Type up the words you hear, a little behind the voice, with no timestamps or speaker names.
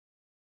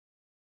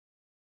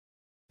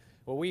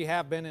Well, we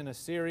have been in a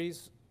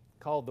series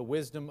called The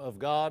Wisdom of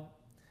God.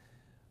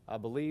 I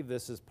believe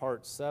this is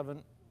part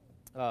 7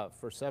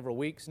 for several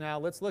weeks now.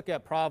 Let's look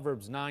at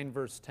Proverbs 9,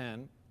 verse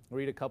 10.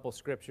 Read a couple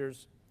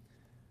scriptures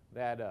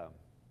that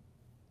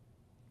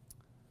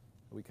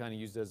we kind of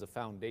used as a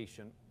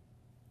foundation.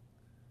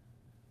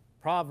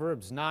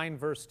 Proverbs 9,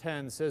 verse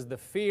 10 says, "The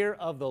fear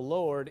of the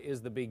Lord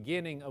is the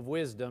beginning of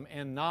wisdom,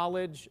 and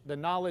the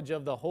knowledge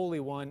of the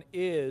Holy One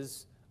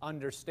is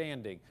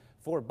understanding.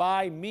 For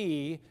by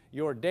me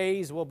your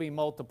days will be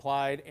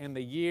multiplied, and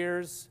the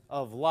years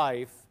of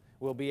life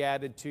will be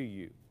added to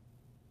you."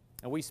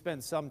 And we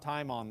spent some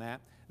time on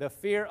that. The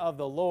fear of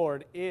the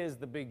Lord is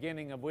the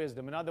beginning of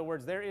wisdom. In other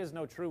words, there is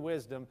no true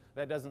wisdom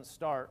that doesn't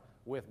start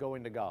with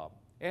going to God.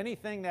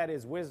 Anything that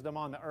is wisdom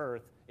on the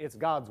earth, it's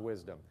God's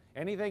wisdom.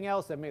 Anything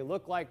else that may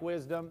look like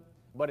wisdom,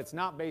 but it's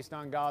not based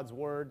on God's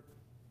word,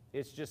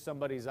 it's just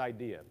somebody's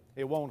idea.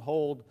 It won't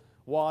hold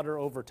water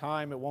over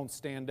time. It won't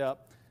stand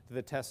up to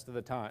the test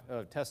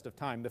of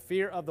time. The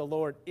fear of the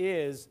Lord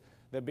is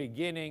the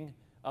beginning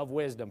of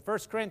wisdom.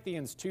 1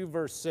 Corinthians 2,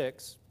 verse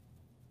 6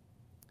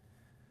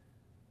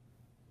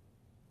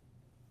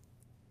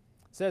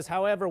 says,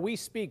 "However, we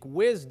speak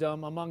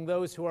wisdom among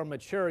those who are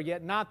mature,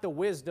 yet not the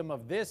wisdom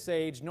of this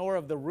age, nor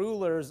of the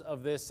rulers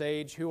of this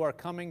age who are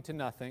coming to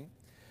nothing.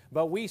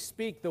 But we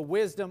speak the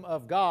wisdom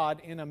of God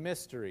in a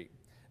mystery,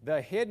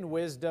 the hidden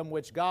wisdom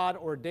which God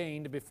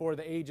ordained before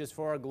the ages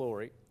for our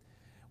glory,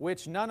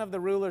 which none of the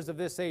rulers of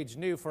this age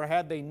knew, for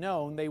had they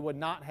known, they would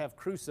not have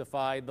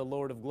crucified the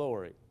Lord of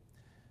glory."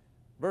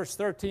 Verse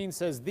 13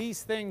 says,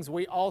 "These things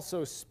we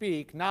also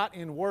speak, not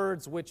in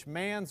words which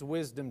man's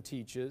wisdom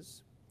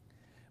teaches,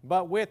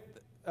 but which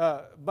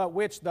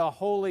the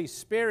Holy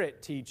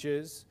Spirit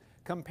teaches,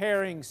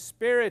 comparing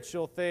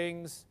spiritual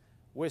things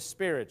with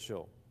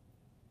spiritual.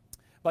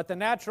 But the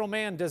natural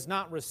man does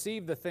not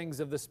receive the things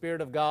of the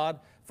Spirit of God,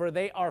 for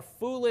they are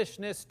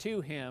foolishness to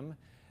him,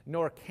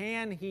 nor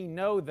can he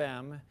know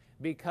them,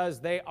 because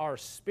they are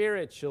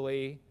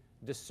spiritually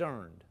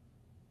discerned."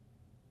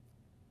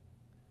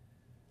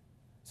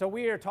 So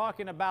we are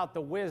talking about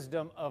the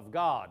wisdom of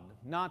God,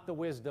 not the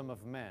wisdom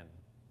of men.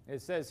 It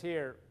says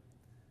here,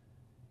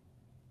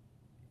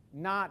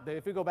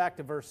 if we go back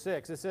to verse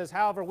 6, it says,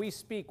 "However, we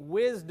speak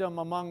wisdom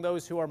among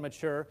those who are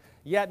mature,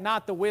 yet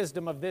not the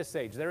wisdom of this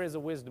age." There is a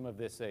wisdom of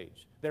this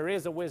age. There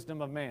is a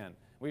wisdom of man.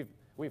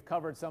 We've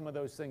covered some of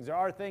those things. There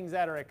are things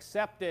that are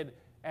accepted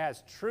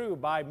as true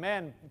by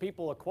men.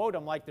 People will quote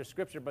them like they're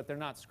Scripture, but they're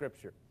not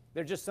Scripture.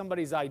 They're just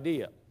somebody's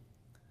idea.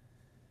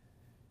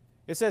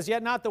 It says,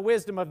 "Yet not the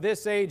wisdom of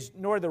this age,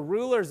 nor the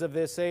rulers of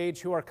this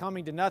age who are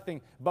coming to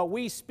nothing, but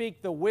we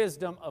speak the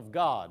wisdom of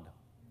God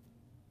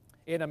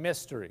in a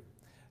mystery,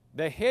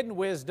 the hidden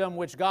wisdom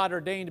which God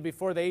ordained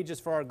before the ages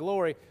for our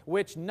glory,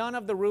 which none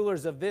of the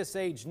rulers of this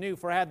age knew,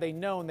 for had they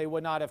known, they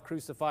would not have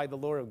crucified the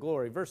Lord of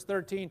glory." Verse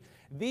 13,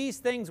 "These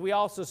things we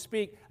also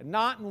speak,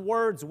 not in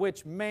words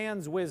which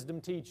man's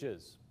wisdom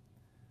teaches."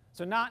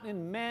 So not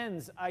in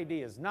men's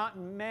ideas, not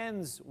in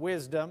men's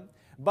wisdom,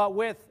 but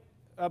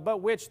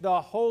which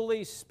the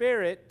Holy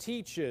Spirit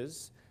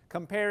teaches,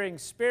 comparing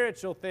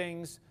spiritual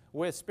things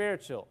with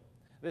spiritual.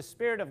 The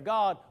Spirit of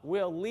God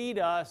will lead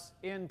us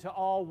into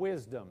all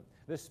wisdom.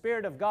 The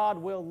Spirit of God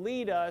will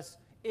lead us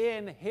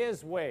in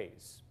His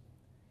ways.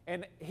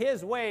 And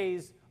His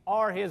ways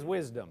are His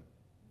wisdom.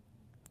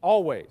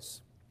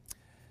 Always.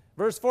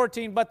 Verse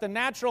 14, "But the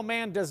natural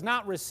man does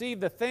not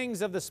receive the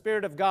things of the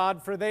Spirit of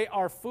God, for they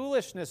are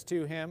foolishness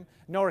to him,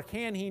 nor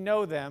can he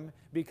know them,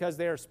 because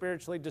they are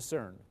spiritually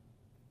discerned."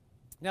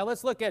 Now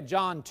let's look at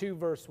John 2,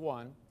 verse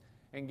 1,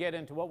 and get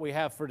into what we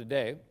have for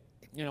today.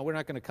 We're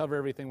not going to cover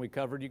everything we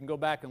covered. You can go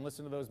back and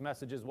listen to those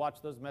messages,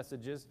 watch those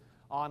messages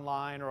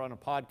online or on a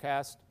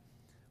podcast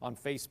on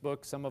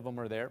Facebook. Some of them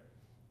are there.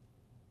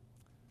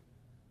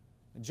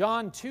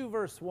 John 2,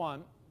 verse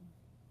 1.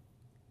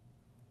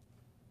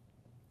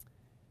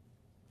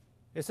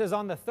 It says,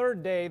 "On the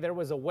third day there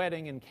was a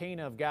wedding in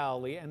Cana of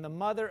Galilee, and the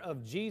mother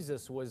of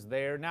Jesus was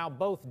there. Now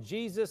both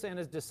Jesus and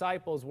his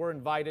disciples were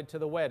invited to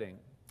the wedding.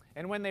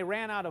 And when they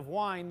ran out of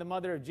wine, the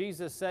mother of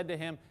Jesus said to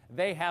him,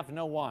 'They have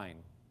no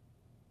wine.'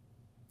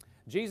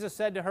 Jesus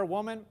said to her,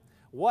 'Woman,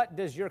 what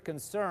does your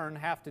concern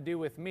have to do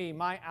with me?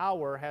 My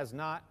hour has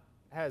not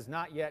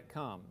yet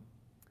come.'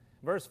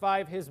 Verse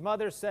 5, "His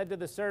mother said to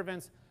the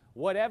servants,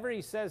 'Whatever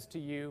he says to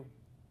you,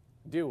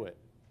 do it.'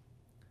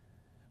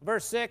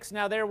 Verse 6,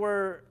 "Now there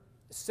were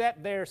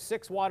set there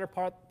 6 water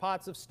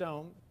pots of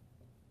stone,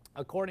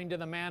 according to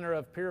the manner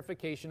of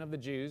purification of the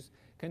Jews,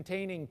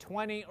 containing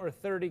 20 or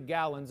 30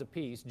 gallons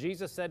apiece.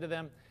 Jesus said to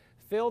them,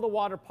 'Fill the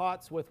water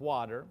pots with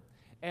water.'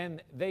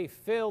 And they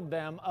filled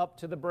them up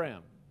to the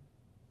brim.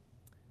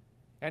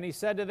 And he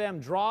said to them,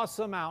 'Draw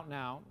some out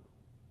now,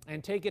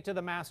 and take it to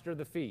the master of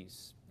the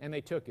feast.' And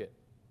they took it.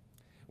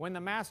 When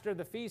the master of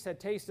the feast had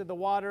tasted the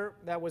water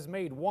that was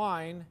made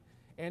wine,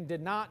 and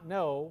did not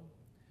know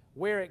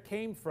where it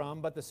came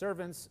from, but the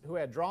servants who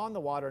had drawn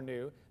the water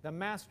knew, the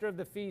master of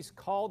the feast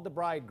called the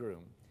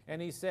bridegroom. And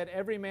he said,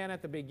 'Every man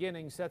at the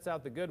beginning sets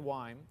out the good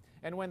wine,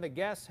 and when the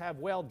guests have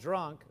well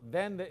drunk,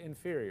 then the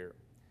inferior.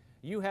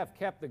 You have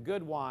kept the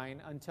good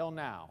wine until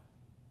now.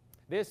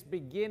 This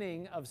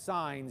beginning of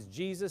signs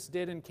Jesus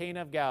did in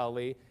Cana of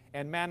Galilee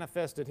and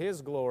manifested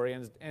His glory,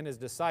 and His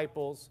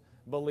disciples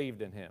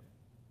believed in Him.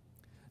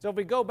 So if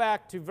we go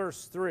back to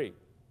verse 3,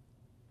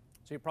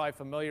 so you're probably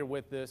familiar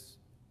with this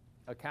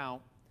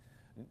account.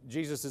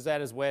 Jesus is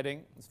at His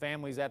wedding. His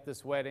family's at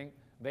this wedding.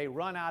 They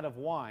run out of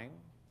wine.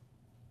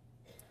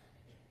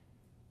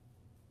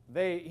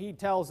 He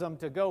tells them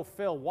to go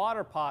fill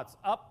water pots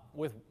up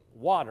with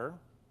water,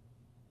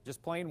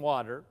 just plain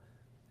water,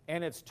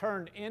 and it's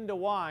turned into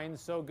wine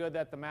so good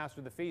that the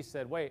master of the feast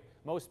said, wait,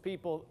 most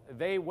people,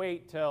 they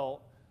wait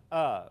till,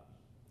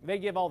 they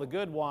give all the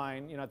good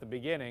wine, at the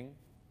beginning,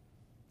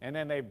 and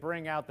then they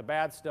bring out the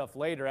bad stuff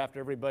later after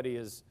everybody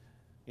is,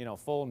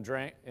 full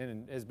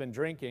and has been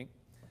drinking.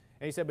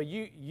 And he said, but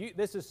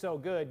this is so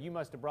good, you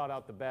must have brought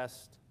out the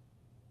best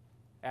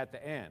at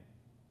the end.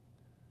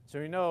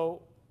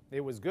 So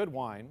it was good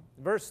wine.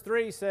 Verse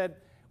 3 said,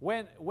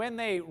 when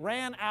they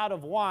ran out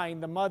of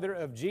wine, the mother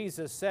of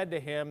Jesus said to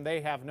him,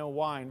 they have no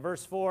wine.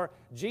 Verse 4,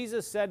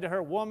 Jesus said to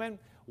her, woman,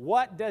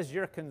 what does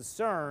your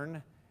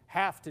concern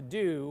have to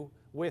do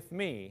with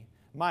me?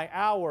 My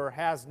hour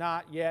has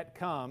not yet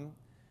come.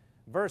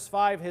 Verse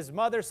 5, his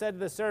mother said to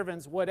the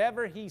servants,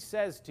 whatever he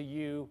says to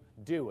you,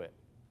 do it.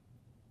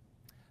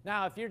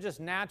 Now, if you're just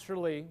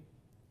naturally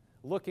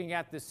looking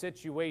at this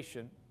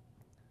situation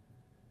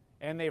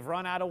and they've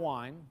run out of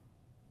wine,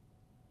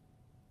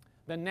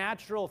 the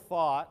natural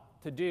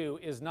thought to do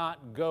is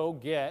not go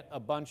get a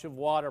bunch of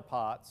water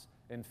pots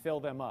and fill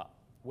them up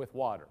with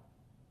water.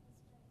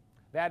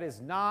 That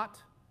is not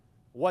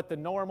what the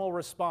normal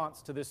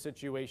response to this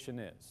situation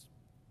is.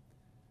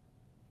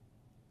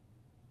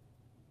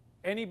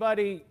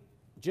 Anybody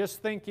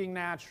just thinking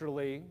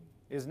naturally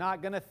is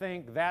not going to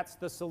think that's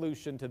the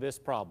solution to this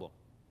problem,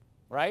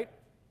 right?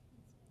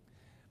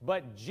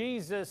 But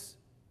Jesus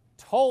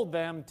told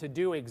them to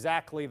do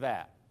exactly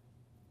that.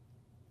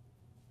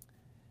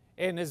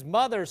 And his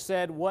mother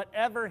said,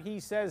 whatever he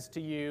says to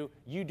you,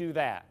 you do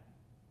that.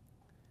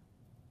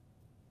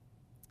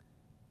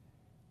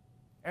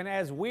 And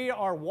as we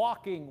are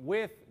walking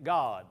with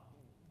God,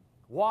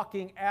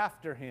 walking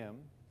after Him,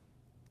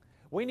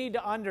 we need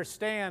to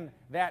understand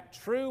that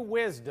true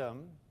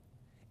wisdom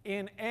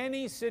in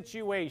any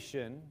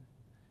situation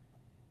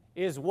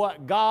is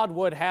what God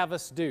would have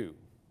us do.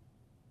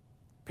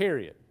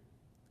 Period.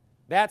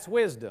 That's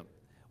wisdom.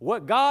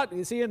 What God,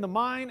 you see, in the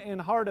mind and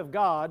heart of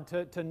God,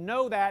 to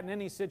know that in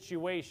any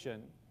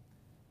situation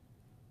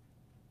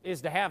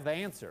is to have the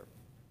answer.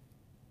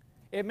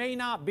 It may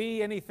not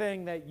be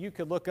anything that you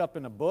could look up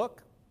in a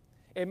book.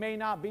 It may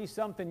not be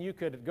something you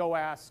could go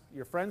ask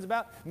your friends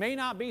about. It may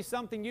not be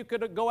something you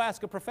could go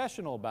ask a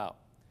professional about.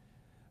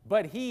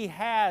 But He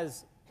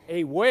has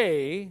a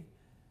way,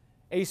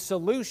 a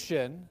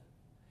solution,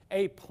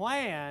 a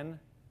plan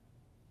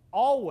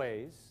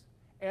always,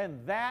 and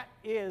that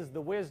is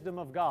the wisdom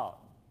of God.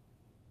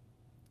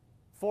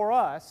 For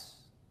us,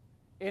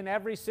 in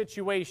every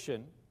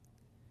situation,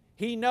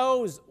 He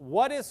knows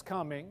what is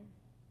coming.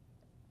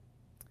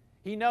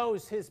 He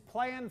knows His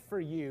plan for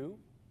you.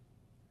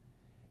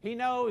 He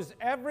knows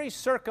every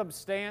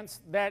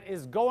circumstance that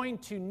is going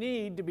to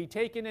need to be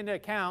taken into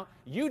account.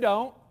 You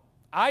don't.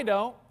 I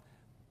don't.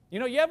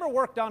 You ever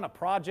worked on a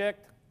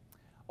project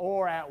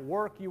or at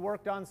work you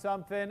worked on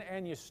something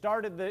and you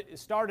started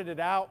it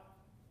out.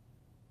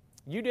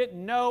 You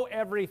didn't know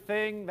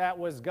everything that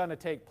was going to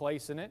take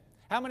place in it.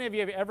 How many of you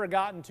have ever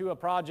gotten to a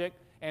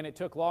project and it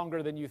took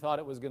longer than you thought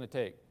it was going to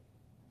take?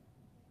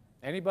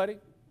 Anybody?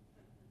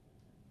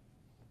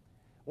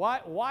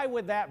 Why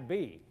would that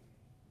be?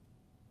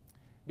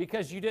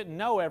 Because you didn't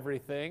know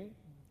everything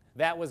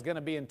that was going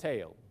to be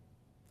entailed.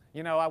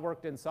 I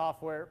worked in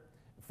software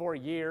for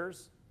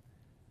years.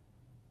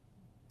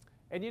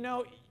 And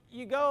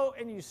you go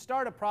and you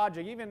start a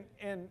project,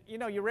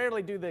 you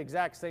rarely do the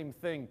exact same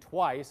thing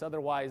twice.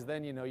 Otherwise,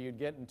 then, you'd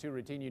get into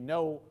routine. You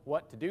know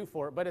what to do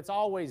for it, but it's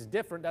always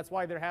different. That's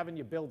why they're having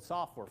you build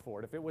software for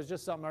it. If it was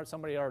just something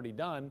somebody already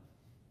done,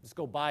 just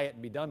go buy it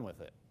and be done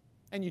with it.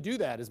 And you do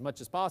that as much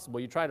as possible.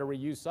 You try to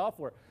reuse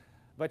software,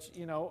 but,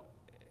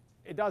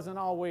 it doesn't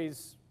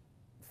always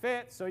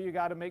fit, so you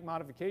got to make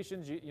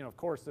modifications. Of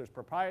course, there's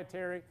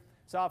proprietary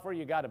software.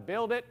 You got to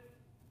build it.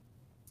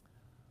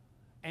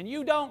 And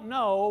you don't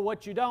know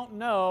what you don't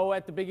know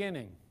at the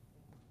beginning.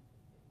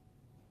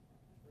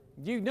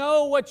 You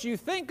know what you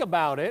think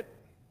about it.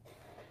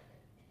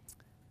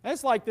 And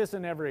it's like this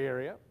in every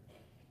area.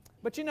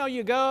 But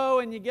you go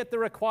and you get the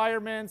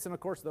requirements, and of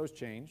course those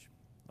change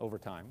over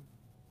time.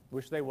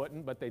 Wish they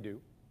wouldn't, but they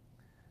do.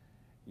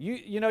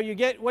 You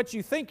get what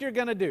you think you're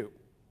going to do,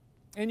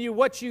 and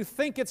what you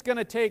think it's going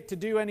to take to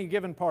do any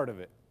given part of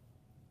it.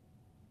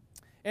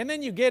 And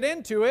then you get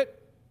into it,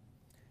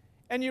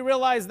 and you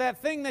realize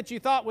that thing that you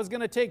thought was going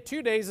to take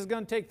 2 days is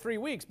going to take 3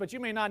 weeks, but you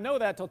may not know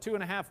that till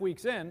 2.5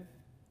 weeks in.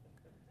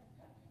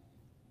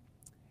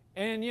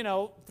 And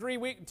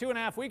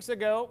 2.5 weeks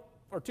ago,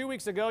 or 2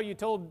 weeks ago, you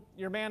told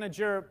your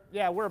manager,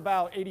 yeah, we're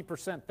about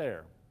 80%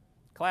 there.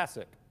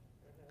 Classic.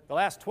 The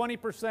last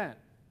 20%.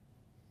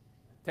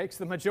 Takes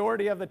the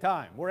majority of the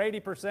time. We're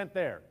 80%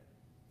 there.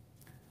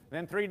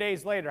 Then 3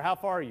 days later, how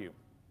far are you?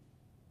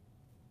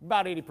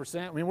 About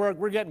 80%. I mean,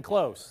 we're getting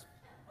close.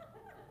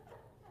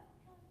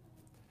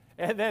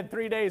 And then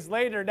 3 days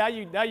later, now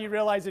you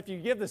realize if you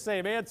give the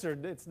same answer,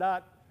 it's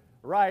not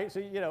right. So,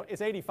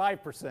 it's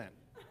 85%.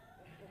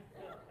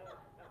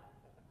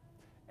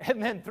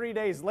 And then 3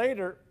 days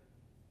later,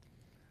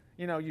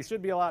 you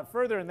should be a lot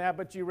further than that,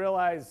 but you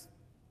realize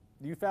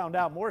you found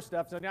out more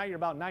stuff, so now you're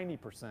about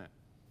 90%.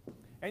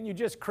 And you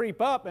just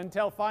creep up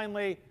until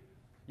finally,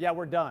 yeah,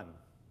 we're done.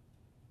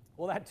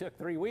 Well, that took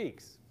 3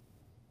 weeks.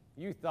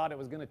 You thought it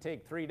was going to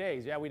take 3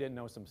 days. Yeah, we didn't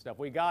know some stuff.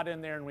 We got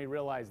in there and we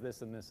realized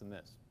this and this and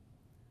this.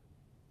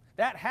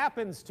 That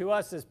happens to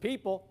us as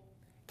people,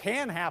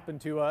 can happen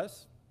to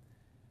us.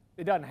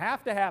 It doesn't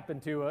have to happen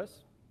to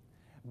us.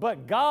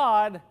 But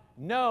God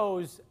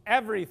knows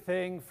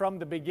everything from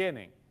the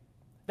beginning.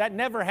 That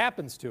never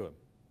happens to Him.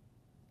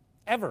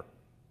 Ever.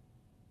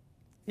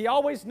 He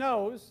always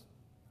knows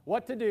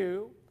what to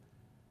do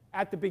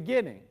at the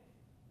beginning.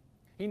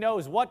 He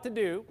knows what to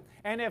do.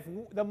 And if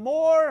the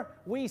more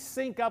we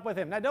sync up with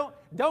Him, now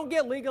don't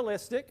get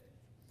legalistic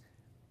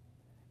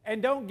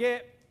and don't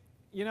get,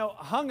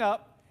 hung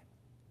up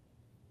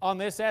on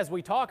this as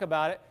we talk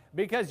about it,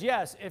 because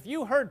yes, if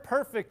you heard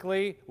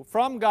perfectly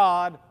from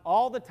God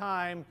all the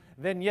time,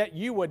 then yet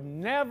you would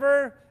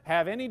never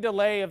have any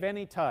delay of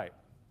any type.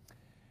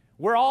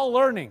 We're all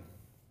learning.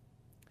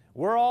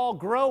 We're all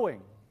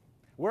growing.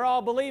 We're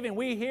all believing.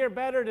 We hear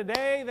better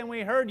today than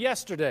we heard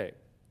yesterday.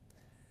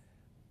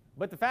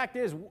 But the fact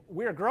is,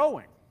 we're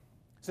growing.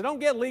 So don't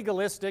get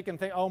legalistic and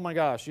think, oh my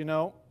gosh,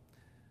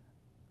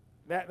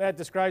 that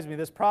describes me.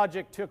 This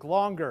project took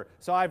longer,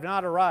 so I've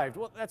not arrived.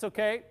 Well, that's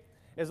okay,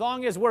 as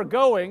long as we're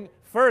going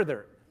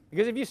further.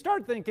 Because if you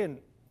start thinking,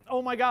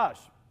 oh my gosh,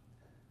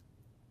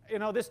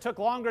 this took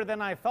longer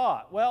than I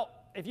thought. Well,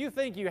 if you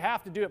think you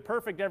have to do it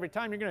perfect every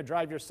time, you're going to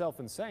drive yourself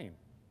insane.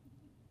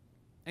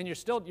 And you're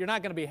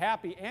not going to be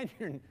happy, and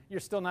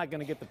you're still not going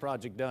to get the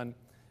project done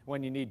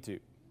when you need to.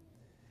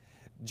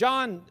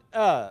 John,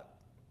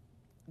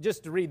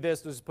 just to read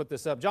this, let's put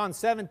this up. John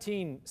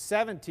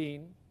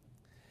 17:17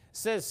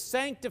 says,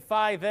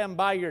 sanctify them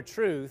by your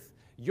truth.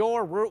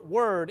 Your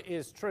word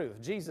is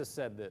truth. Jesus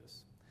said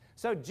this.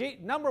 So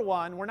number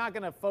one, we're not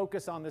going to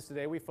focus on this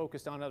today. We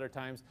focused on other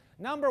times.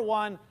 Number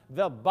one,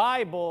 the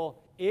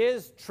Bible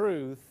is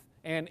truth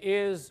and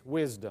is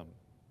wisdom.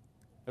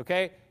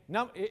 Okay?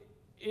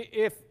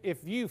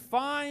 If you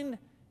find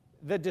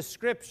the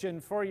description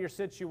for your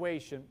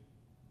situation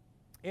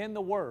in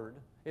the Word,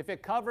 if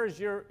it covers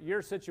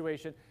your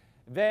situation,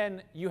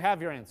 then you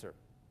have your answer.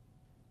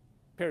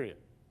 Period.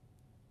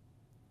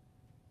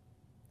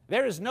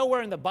 There is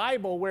nowhere in the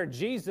Bible where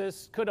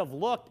Jesus could have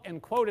looked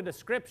and quoted a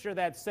scripture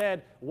that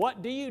said,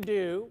 what do you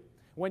do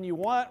when you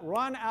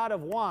run out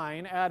of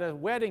wine at a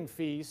wedding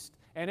feast,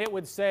 and it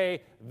would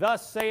say,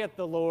 thus saith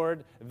the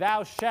Lord,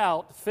 thou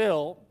shalt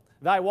fill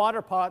thy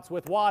water pots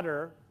with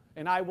water,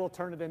 and I will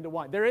turn it into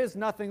wine. There is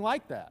nothing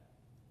like that.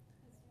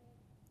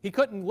 He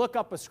couldn't look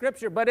up a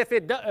scripture, but if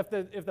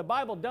the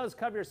Bible does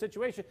cover your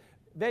situation,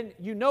 then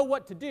you know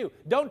what to do.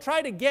 Don't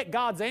try to get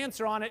God's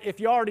answer on it if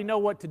you already know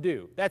what to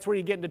do. That's where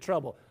you get into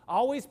trouble.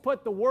 Always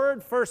put the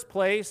Word first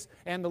place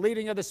and the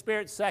leading of the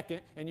Spirit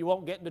second, and you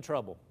won't get into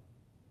trouble.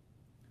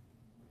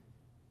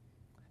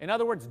 In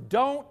other words,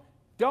 don't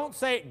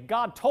say,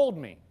 God told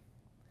me.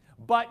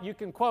 But you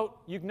can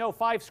know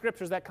 5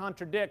 scriptures that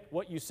contradict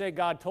what you say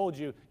God told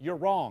you. You're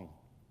wrong.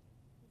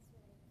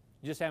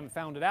 You just haven't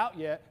found it out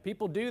yet.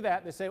 People do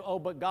that. They say, oh,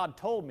 but God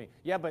told me.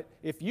 Yeah, but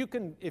if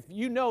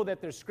you know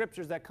that there's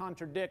scriptures that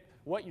contradict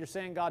what you're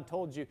saying God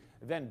told you,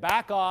 then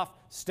back off,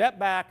 step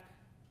back,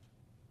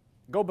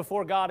 go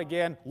before God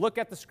again, look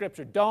at the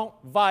scripture. Don't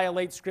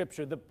violate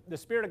scripture. The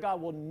Spirit of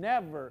God will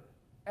never,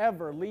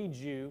 ever lead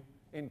you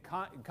in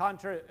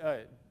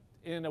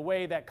a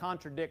way that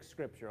contradicts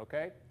scripture,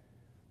 okay?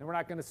 And we're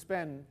not going to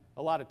spend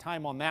a lot of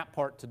time on that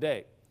part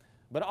today.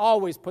 But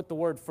always put the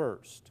Word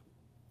first.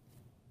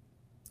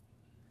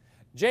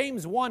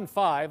 James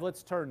 1:5,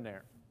 let's turn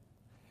there.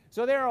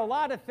 So there are a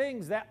lot of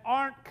things that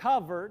aren't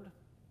covered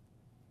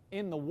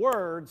in the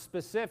Word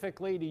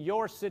specifically to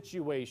your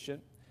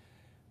situation,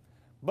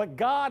 but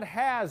God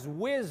has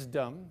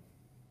wisdom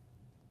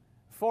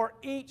for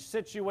each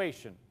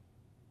situation.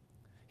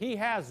 He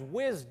has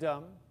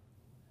wisdom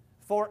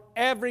for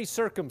every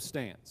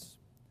circumstance.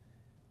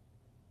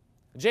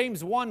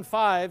 James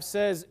 1:5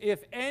 says,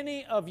 if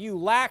any of you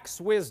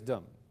lacks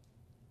wisdom,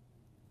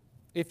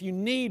 if you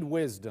need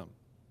wisdom,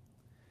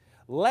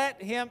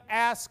 let him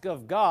ask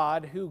of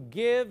God, who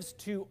gives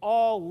to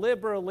all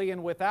liberally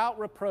and without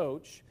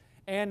reproach,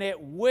 and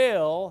it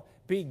will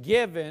be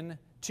given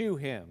to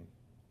him.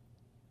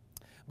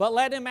 But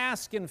let him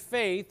ask in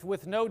faith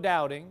with no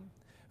doubting,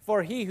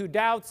 for he who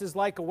doubts is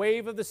like a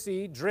wave of the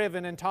sea,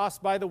 driven and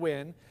tossed by the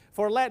wind.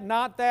 For let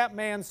not that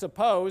man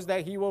suppose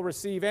that he will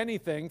receive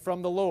anything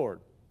from the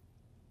Lord.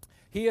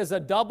 He is a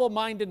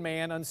double-minded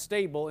man,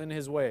 unstable in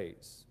his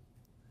ways.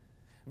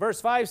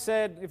 Verse 5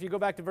 said, if you go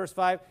back to verse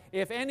 5,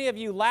 if any of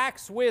you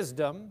lacks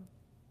wisdom,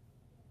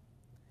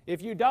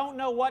 If you don't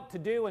know what to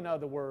do, in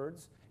other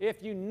words,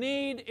 if you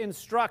need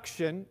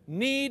instruction,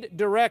 need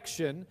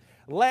direction,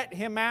 let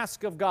him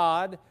ask of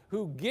God,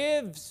 who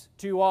gives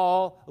to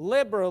all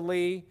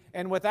liberally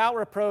and without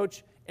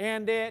reproach,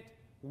 and it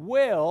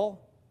will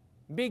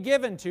be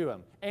given to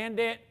him. And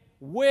it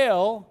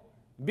will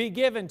be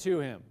given to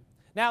him.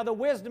 Now, the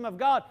wisdom of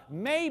God,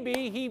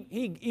 maybe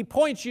he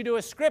points you to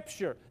a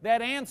scripture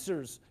that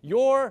answers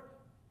your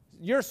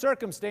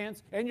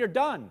circumstance, and you're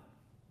done.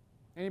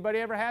 Anybody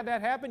ever had that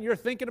happen? You're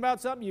thinking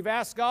about something, you've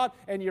asked God,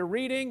 and you're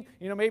reading,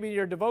 maybe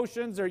your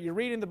devotions, or you're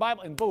reading the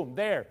Bible, and boom,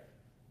 there.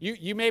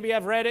 You maybe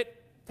have read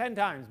it 10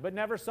 times, but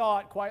never saw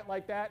it quite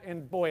like that,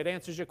 and boy, it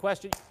answers your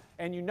question,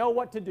 and you know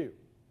what to do.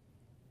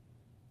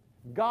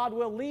 God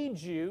will lead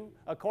you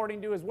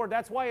according to His Word.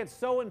 That's why it's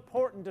so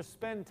important to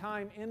spend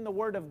time in the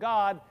Word of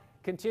God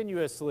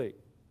continuously,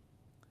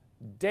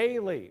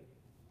 daily,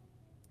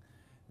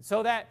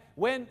 so that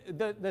when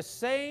the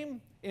same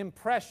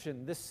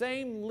impression, the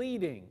same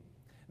leading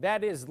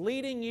that is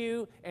leading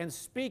you and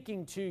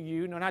speaking to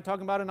you, no, not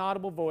talking about an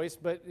audible voice,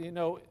 but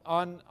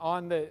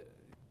on the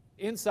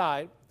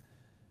inside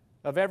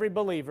of every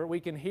believer, we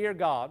can hear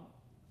God,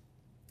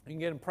 we can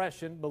get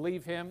impression,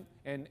 believe Him,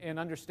 and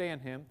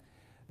understand Him.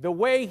 The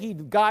way He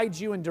guides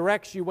you and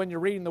directs you when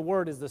you're reading the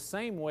Word is the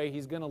same way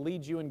He's going to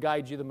lead you and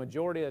guide you the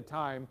majority of the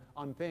time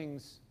on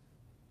things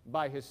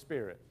by His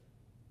Spirit.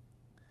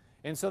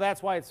 And so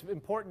that's why it's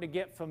important to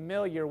get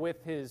familiar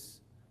with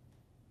His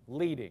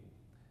leading.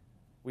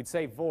 We'd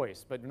say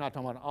voice, but we're not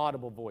talking about an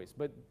audible voice.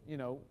 But you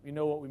know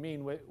what we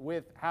mean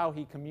with how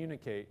He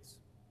communicates.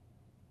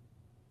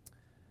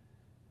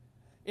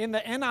 In the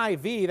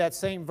NIV, that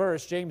same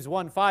verse, James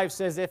 1:5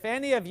 says, "If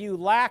any of you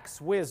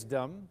lacks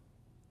wisdom,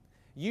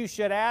 you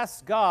should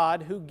ask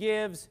God, who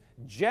gives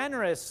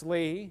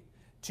generously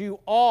to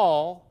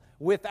all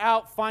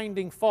without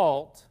finding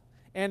fault,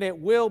 and it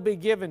will be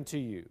given to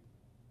you."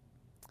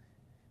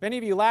 If any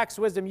of you lacks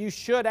wisdom, you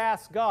should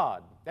ask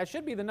God. That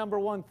should be the number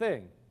one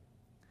thing.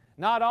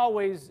 Not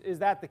always is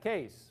that the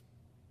case.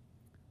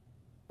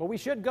 But we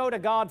should go to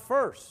God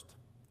first.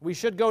 We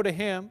should go to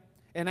Him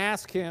and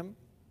ask Him.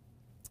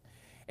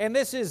 And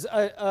this is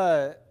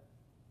a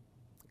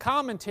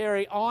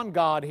commentary on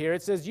God here.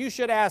 It says, you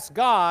should ask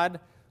God,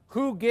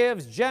 who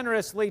gives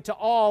generously to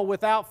all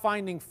without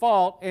finding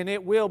fault, and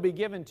it will be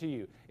given to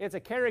you. It's a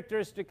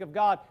characteristic of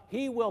God.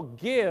 He will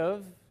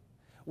give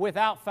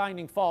without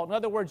finding fault. In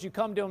other words, you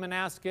come to Him and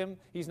ask Him,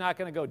 He's not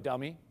going to go,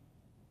 dummy.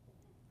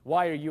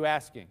 Why are you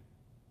asking?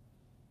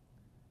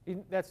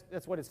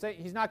 That's what it's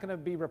saying. He's not going to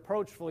be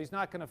reproachful. He's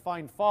not going to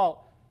find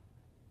fault.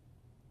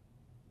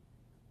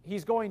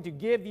 He's going to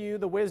give you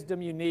the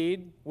wisdom you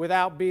need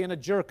without being a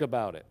jerk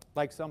about it.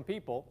 Like some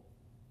people,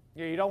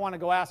 you don't want to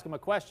go ask them a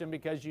question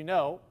because you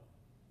know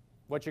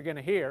what you're going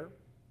to hear.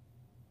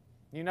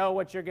 You know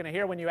what you're going to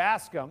hear when you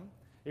ask them.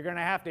 You're going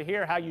to have to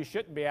hear how you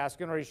shouldn't be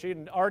asking, or you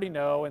shouldn't already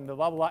know, and the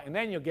blah, blah, blah, and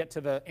then you'll get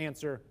to the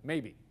answer,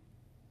 maybe.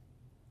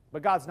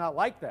 But God's not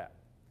like that.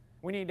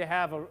 We need to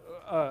have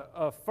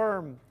a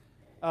firm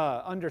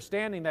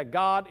understanding that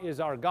God is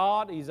our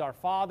God, He's our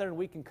Father, and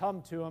we can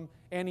come to Him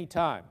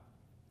anytime.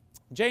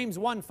 James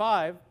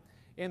 1:5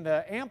 in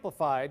the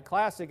Amplified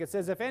Classic, it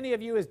says, if any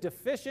of you is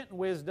deficient in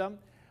wisdom,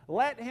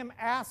 let him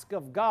ask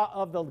of God,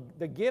 of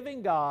the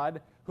giving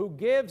God, who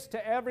gives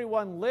to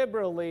everyone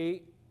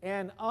liberally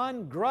and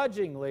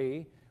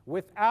ungrudgingly,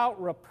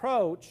 without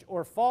reproach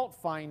or fault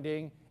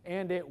finding,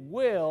 and it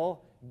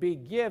will be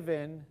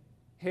given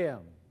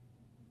him.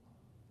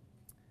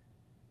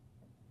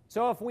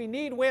 So if we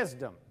need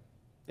wisdom,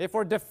 if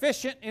we're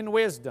deficient in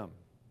wisdom,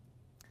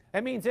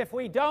 that means if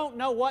we don't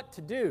know what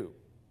to do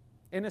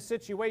in a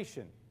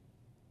situation,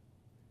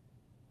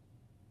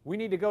 we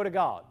need to go to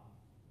God.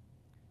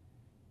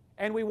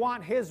 And we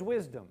want His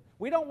wisdom.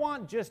 We don't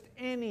want just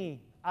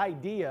any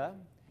idea,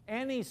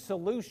 any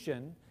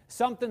solution,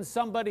 something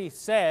somebody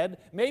said,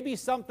 maybe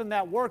something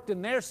that worked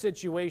in their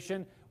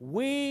situation.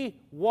 We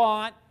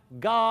want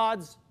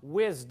God's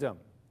wisdom.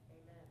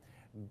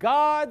 Amen.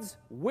 God's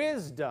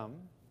wisdom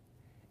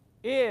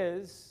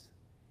is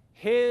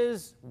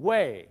His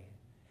way,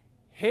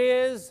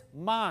 His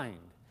mind.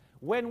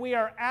 When we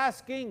are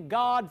asking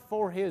God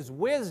for His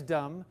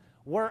wisdom,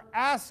 we're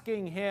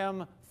asking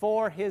Him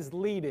for His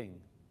leading.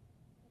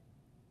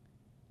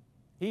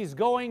 He's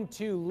going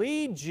to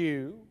lead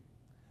you.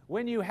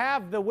 When you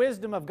have the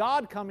wisdom of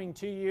God coming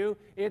to you,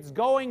 it's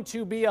going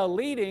to be a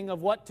leading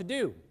of what to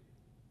do.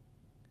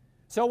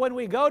 So when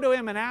we go to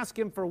Him and ask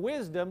Him for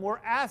wisdom, we're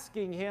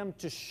asking Him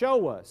to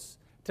show us,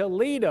 to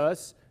lead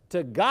us,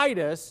 to guide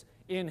us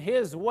in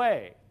His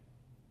way.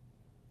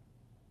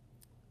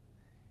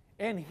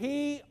 And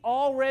He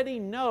already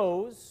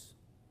knows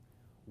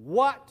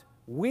what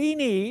we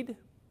need.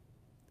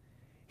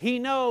 He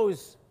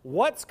knows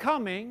what's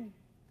coming,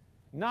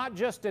 not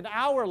just in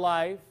our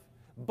life,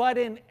 but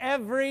in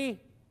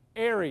every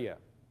area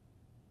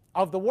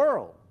of the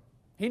world.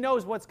 He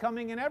knows what's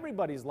coming in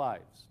everybody's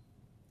lives.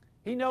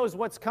 He knows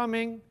what's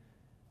coming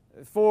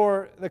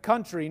for the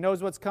country. He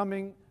knows what's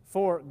coming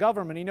for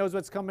government. He knows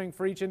what's coming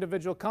for each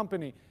individual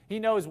company. He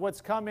knows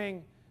what's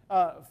coming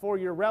for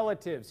your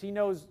relatives. He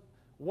knows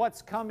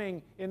what's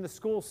coming in the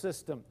school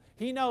system.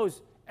 He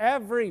knows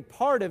every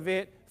part of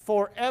it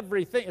for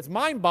everything. It's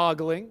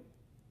mind-boggling,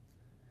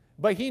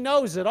 but He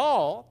knows it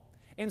all.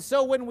 And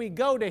so when we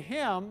go to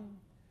Him,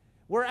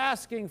 we're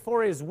asking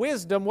for His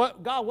wisdom.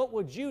 God, what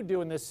would you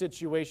do in this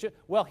situation?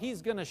 Well,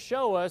 He's going to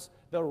show us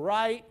the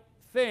right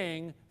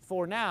thing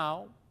for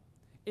now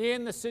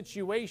in the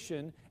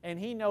situation, and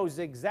He knows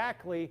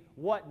exactly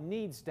what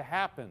needs to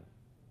happen.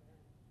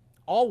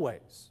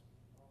 Always.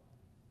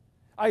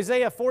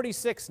 Isaiah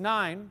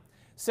 46:9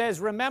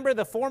 says, "Remember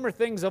the former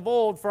things of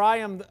old, for I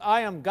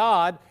am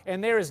God,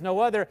 and there is no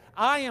other.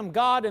 I am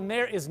God, and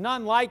there is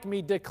none like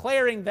me,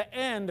 declaring the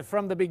end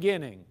from the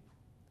beginning."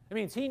 It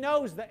means He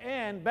knows the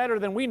end better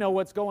than we know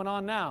what's going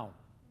on now.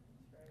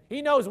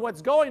 He knows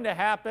what's going to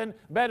happen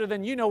better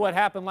than you know what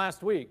happened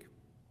last week.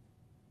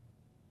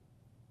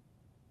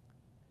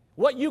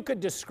 What you could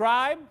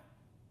describe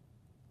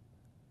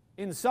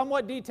in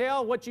somewhat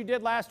detail, what you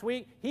did last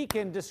week, He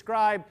can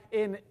describe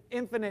in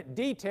infinite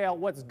detail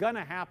what's going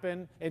to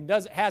happen and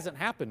hasn't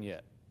happened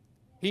yet.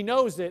 He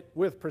knows it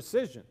with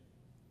precision.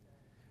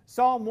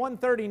 Psalm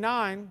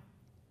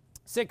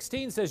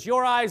 139:16 says,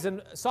 "Your eyes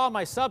saw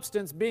my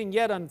substance being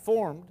yet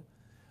unformed,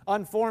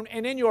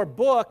 and in your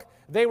book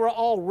they were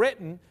all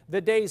written,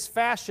 the days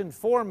fashioned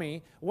for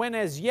me, when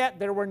as yet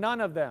there were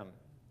none of them."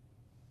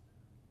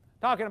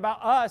 Talking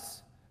about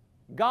us,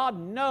 God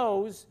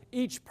knows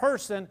each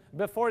person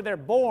before they're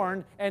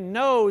born and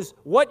knows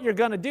what you're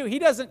going to do. He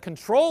doesn't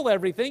control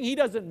everything. He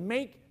doesn't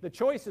make the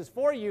choices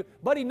for you,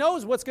 but He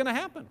knows what's going to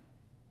happen.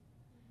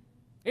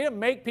 He doesn't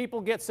make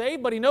people get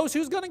saved, but He knows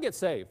who's going to get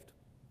saved.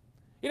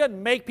 He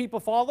doesn't make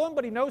people follow Him,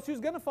 but He knows who's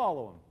going to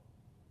follow Him.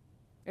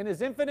 In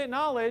His infinite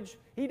knowledge,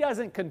 He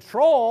doesn't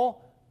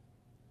control,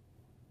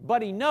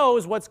 but He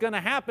knows what's going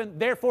to happen.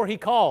 Therefore, He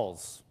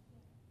calls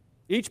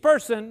each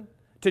person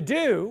to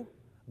do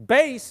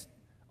based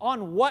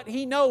on what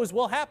He knows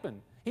will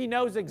happen. He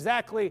knows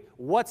exactly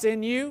what's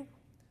in you.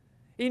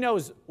 He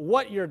knows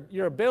what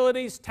your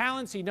abilities,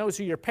 talents. He knows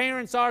who your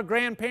parents are,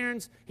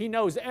 grandparents. He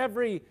knows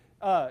every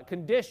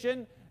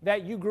condition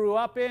that you grew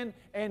up in,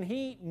 and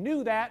He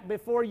knew that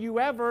before you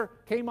ever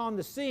came on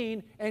the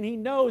scene, and He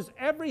knows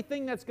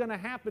everything that's going to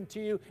happen to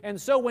you. And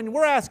so when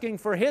we're asking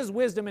for His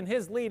wisdom and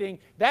His leading,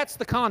 that's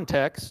the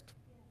context.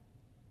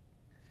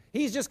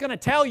 He's just going to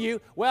tell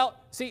you,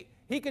 well, see,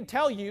 He could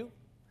tell you,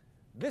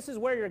 this is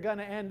where you're going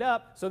to end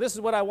up, so this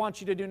is what I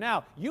want you to do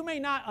now. You may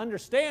not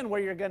understand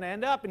where you're going to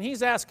end up, and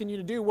He's asking you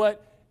to do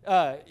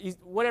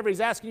whatever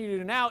He's asking you to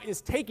do now is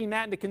taking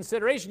that into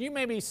consideration. You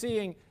may be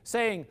saying,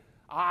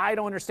 I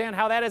don't understand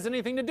how that has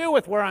anything to do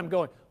with where I'm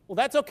going. Well,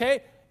 that's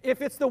okay.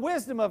 If it's the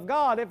wisdom of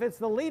God, if it's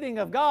the leading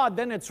of God,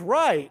 then it's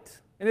right.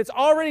 And it's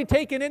already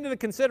taken into the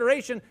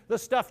consideration the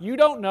stuff you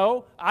don't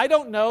know, I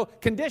don't know,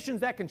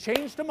 conditions that can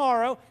change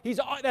tomorrow.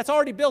 That's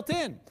already built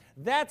in.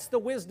 That's the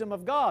wisdom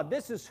of God.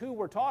 This is who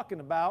we're talking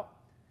about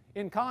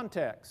in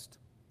context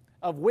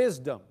of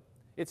wisdom.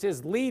 It's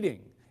His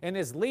leading, and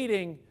His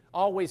leading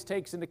always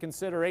takes into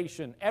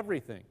consideration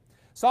everything.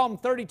 Psalm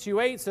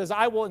 32:8 says,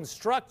 "I will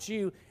instruct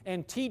you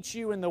and teach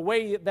you in the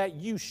way that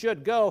you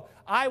should go.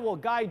 I will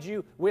guide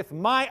you with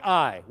my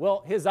eye."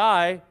 Well, His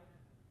eye,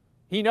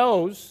 He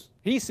knows,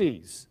 He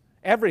sees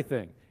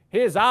everything.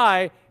 His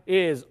eye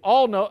is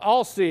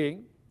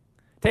all-seeing,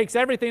 takes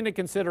everything into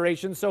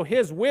consideration, so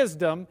His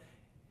wisdom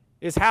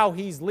is how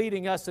He's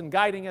leading us and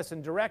guiding us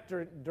and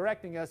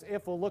directing us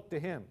if we'll look to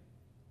Him.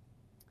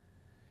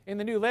 In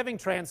the New Living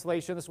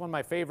Translation, this is one of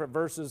my favorite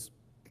verses,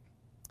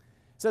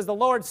 it says, "The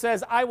Lord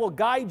says, I will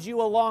guide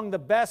you along the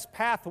best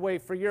pathway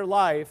for your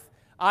life.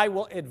 I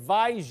will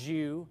advise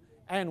you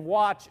and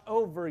watch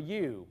over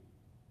you."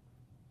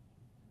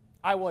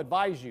 I will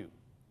advise you.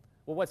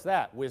 Well, what's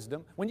that?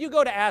 Wisdom. When you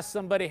go to ask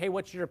somebody, hey,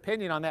 what's your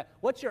opinion on that?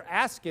 What you're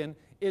asking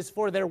is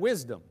for their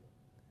wisdom.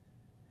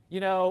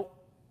 You know,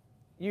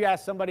 you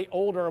ask somebody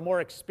older or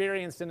more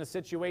experienced in a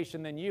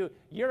situation than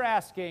you're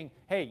asking,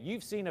 hey,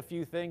 you've seen a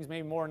few things,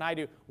 maybe more than I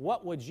do.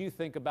 What would you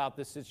think about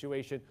this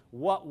situation?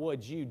 What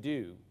would you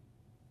do?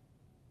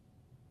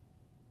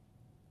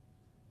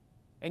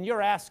 And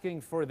you're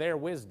asking for their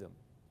wisdom.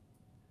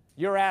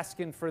 You're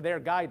asking for their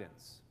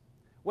guidance.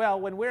 Well,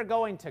 when we're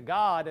going to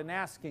God and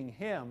asking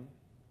Him,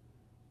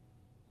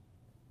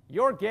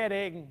 you're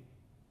getting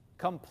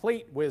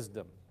complete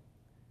wisdom,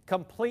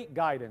 complete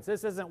guidance.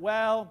 This isn't,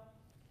 well,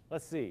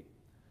 let's see.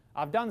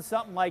 I've done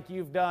something like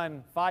you've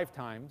done 5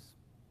 times.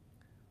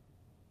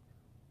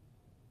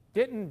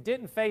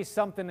 Didn't face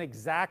something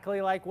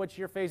exactly like what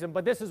you're facing,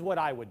 but this is what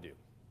I would do.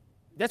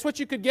 That's what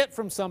you could get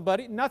from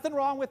somebody. Nothing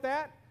wrong with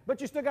that,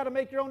 but you still got to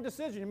make your own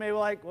decision. You may be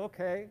like,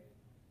 okay.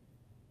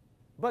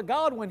 But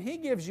God, when He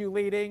gives you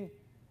leading,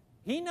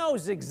 He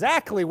knows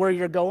exactly where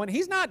you're going.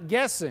 He's not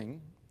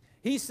guessing.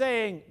 He's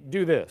saying,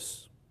 do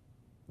this.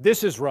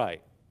 This is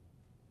right.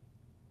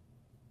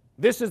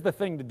 This is the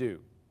thing to do.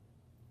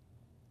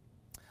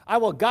 I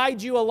will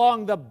guide you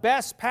along the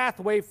best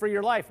pathway for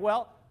your life.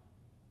 Well,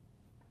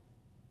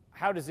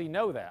 how does He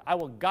know that? I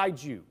will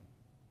guide you.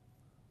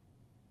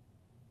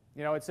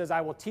 You know, it says,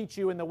 I will teach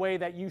you in the way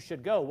that you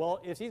should go. Well,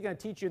 if He's going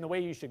to teach you in the way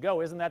you should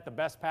go, isn't that the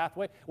best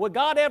pathway? Would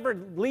God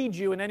ever lead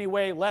you in any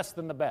way less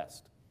than the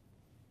best?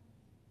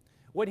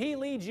 Would He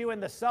lead you in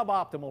the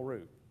suboptimal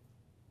route?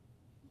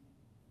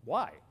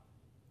 Why?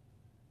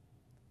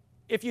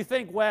 If you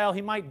think, well,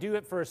 He might do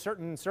it for a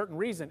certain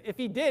reason. If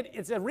He did,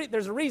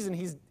 there's a reason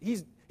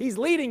He's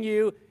leading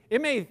you.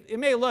 It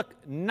may look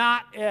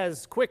not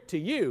as quick to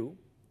you,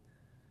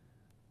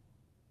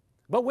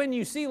 but when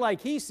you see like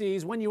He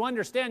sees, when you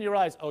understand, you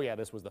realize, oh yeah,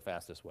 this was the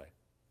fastest way.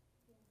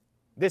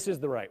 This is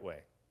the right way.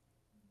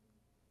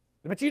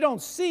 But you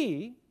don't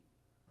see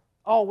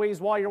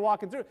always while you're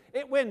walking through.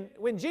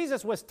 When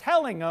Jesus was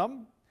telling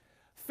them,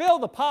 fill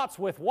the pots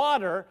with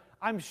water,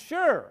 I'm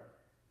sure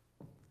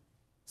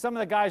some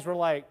of the guys were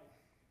like,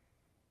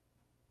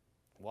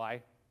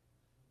 why?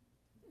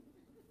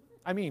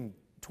 I mean,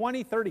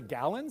 20, 30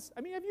 gallons?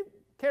 I mean, have you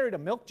carried a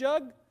milk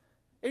jug?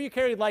 Have you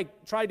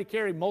tried to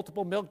carry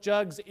multiple milk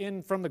jugs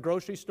in from the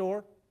grocery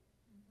store?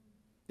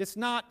 It's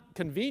not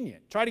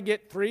convenient. Try to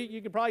get 3.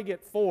 You could probably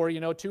get 4,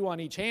 2 on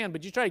each hand,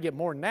 but you try to get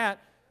more than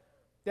that.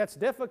 That's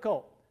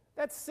difficult.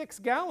 That's 6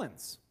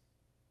 gallons.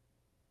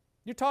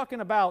 You're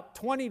talking about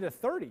 20 to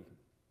 30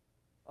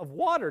 of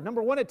water.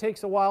 Number one, it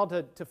takes a while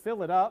to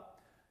fill it up.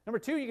 Number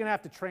two, you're going to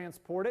have to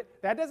transport it.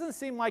 That doesn't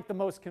seem like the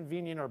most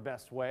convenient or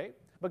best way,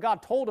 but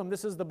God told him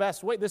this is the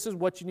best way. This is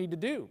what you need to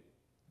do.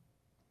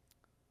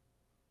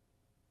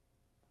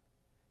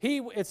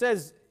 It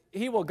says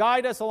He will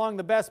guide us along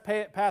the best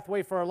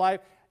pathway for our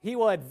life. He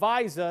will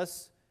advise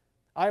us.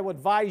 I will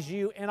advise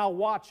you, and I'll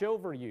watch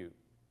over you.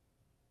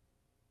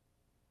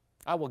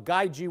 I will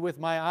guide you with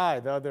my eye,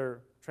 the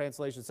other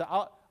translation says.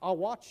 I'll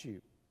watch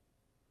you.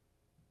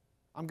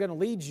 I'm going to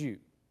lead you.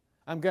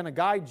 I'm going to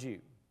guide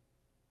you.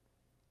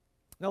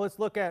 Now we're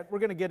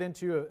going to get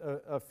into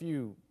a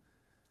few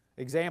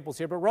examples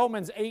here, but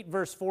Romans 8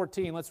 verse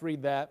 14, let's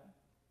read that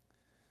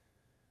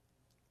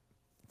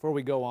before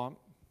we go on.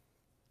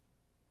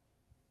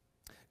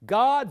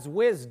 God's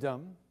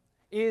wisdom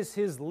is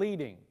His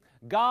leading.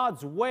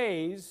 God's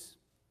ways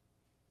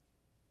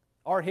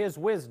are His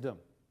wisdom.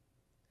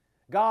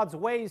 God's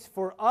ways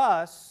for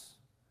us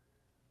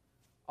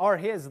are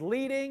His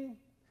leading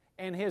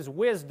and His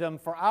wisdom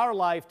for our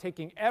life,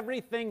 taking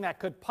everything that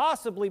could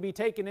possibly be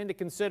taken into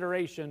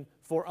consideration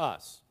for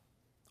us,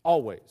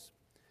 always.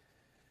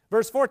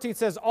 Verse 14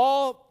 says,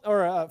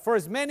 for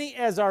as many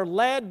as are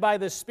led by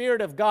the Spirit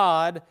of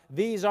God,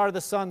 these are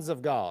the sons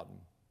of God.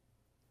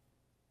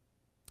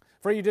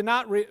 For you did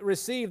not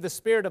receive the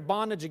spirit of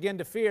bondage again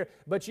to fear,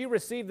 but you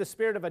received the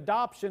spirit of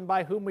adoption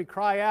by whom we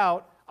cry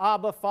out,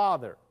 Abba,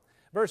 Father.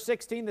 Verse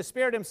 16, the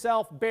Spirit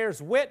Himself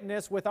bears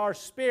witness with our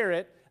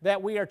spirit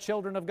that we are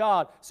children of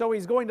God. So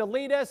He's going to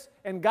lead us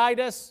and guide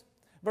us.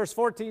 Verse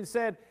 14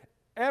 said,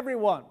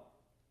 everyone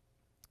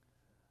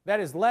that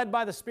is led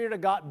by the Spirit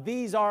of God,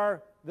 these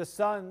are the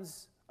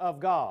sons of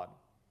God.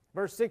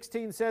 Verse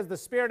 16 says, the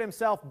Spirit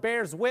Himself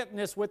bears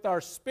witness with our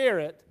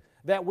spirit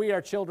that we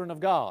are children of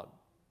God.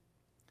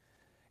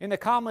 In the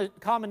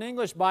Common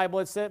English Bible,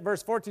 it said,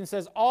 verse 14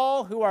 says,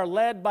 all who are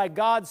led by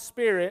God's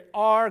Spirit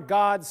are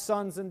God's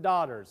sons and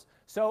daughters.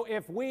 So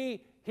if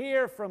we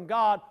hear from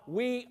God,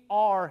 we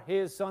are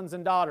His sons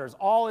and daughters.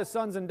 All His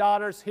sons and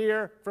daughters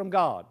hear from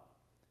God,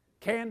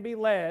 can be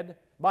led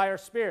by our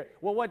Spirit.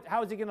 Well,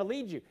 how is He going to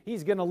lead you?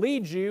 He's going to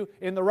lead you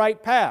in the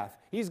right path.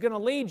 He's going to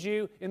lead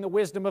you in the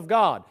wisdom of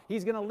God.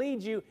 He's going to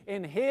lead you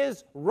in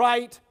His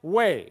right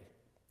way,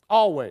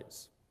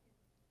 always.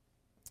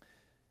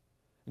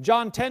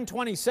 John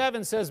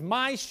 10:27 says,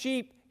 my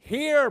sheep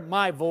hear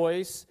my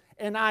voice,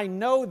 and I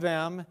know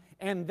them,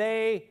 and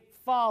they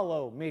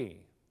follow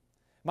me.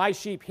 My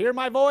sheep hear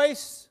my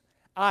voice,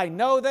 I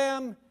know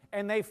them,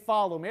 and they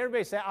follow me.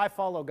 Everybody say, I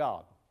follow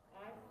God.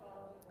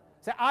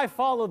 Say, I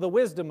follow the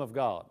wisdom of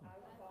God.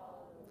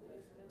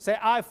 Say,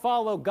 I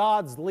follow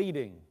God's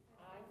leading.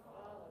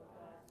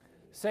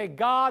 Say,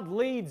 God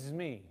leads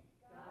me.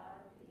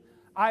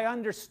 I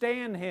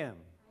understand Him.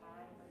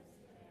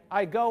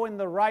 I go in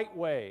the right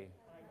way,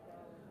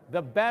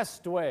 the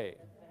best way,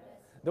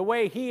 the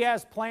way He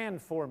has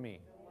planned for me.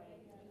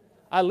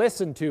 I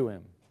listen to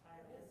Him.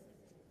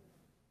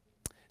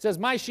 It says,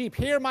 my sheep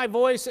hear my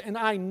voice, and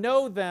I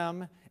know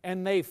them,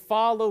 and they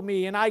follow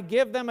me. And I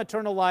give them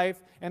eternal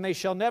life, and they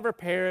shall never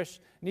perish,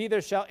 neither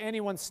shall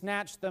anyone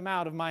snatch them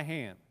out of my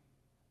hand.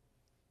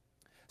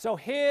 So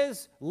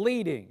His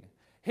leading,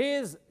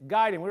 His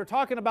guiding. We were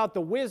talking about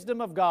the wisdom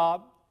of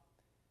God.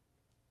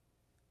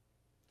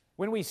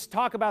 When we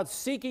talk about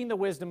seeking the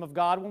wisdom of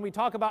God, when we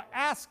talk about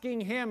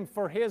asking Him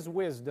for His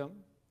wisdom,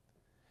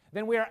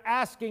 then we are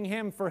asking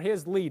Him for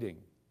His leading.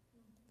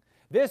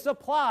 This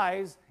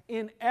applies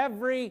in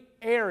every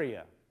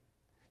area.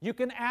 You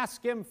can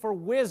ask Him for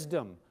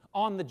wisdom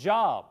on the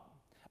job.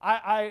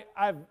 I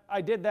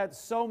did that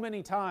so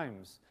many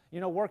times.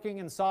 Working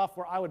in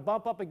software, I would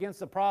bump up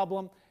against a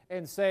problem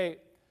and say,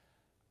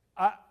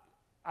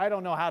 I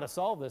don't know how to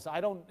solve this.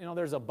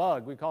 There's a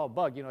bug. We call it a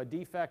bug, a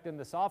defect in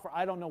the software.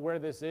 I don't know where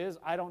this is.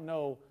 I don't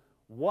know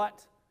where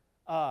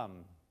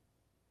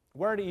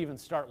to even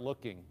start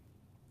looking.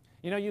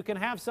 You know, you can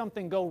have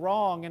something go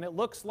wrong and it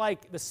looks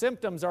like the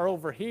symptoms are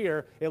over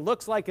here. It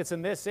looks like it's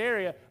in this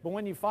area, but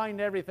when you find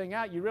everything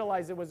out, you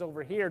realize it was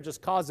over here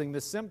just causing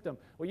this symptom.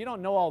 Well, you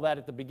don't know all that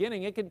at the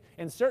beginning. It can,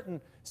 and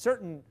certain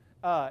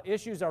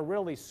issues are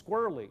really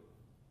squirrely.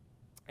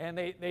 And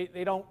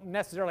they don't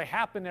necessarily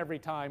happen every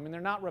time, and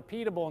they're not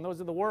repeatable, and those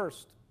are the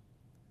worst.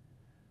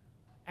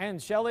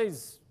 And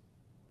Shelley's,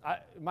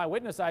 my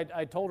witness,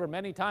 I told her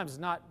many times,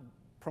 not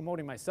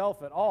promoting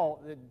myself at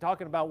all,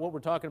 talking about what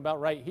we're talking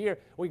about right here.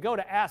 We go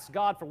to ask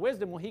God for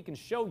wisdom, well, He can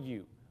show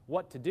you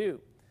what to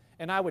do.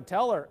 And I would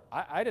tell her,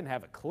 I didn't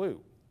have a clue.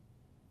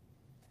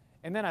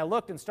 And then I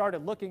looked and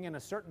started looking in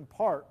a certain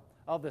part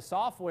of the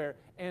software,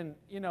 and,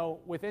 you know,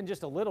 within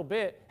just a little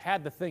bit,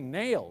 had the thing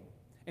nailed.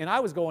 And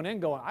I was going in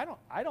going,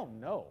 I don't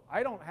know.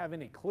 I don't have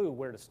any clue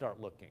where to start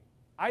looking.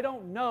 I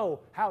don't know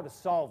how to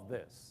solve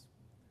this.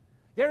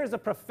 There is a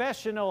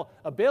professional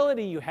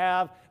ability you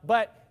have,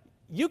 but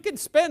you can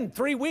spend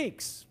 3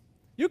 weeks.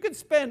 You can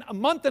spend a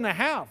month and a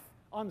half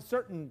on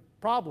certain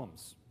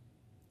problems.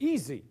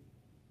 Easy.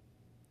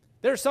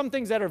 There are some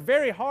things that are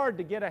very hard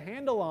to get a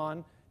handle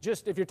on,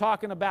 just if you're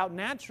talking about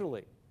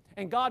naturally.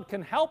 And God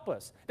can help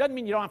us. Doesn't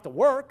mean you don't have to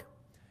work.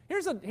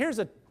 Here's a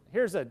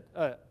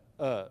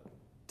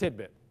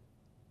tidbit.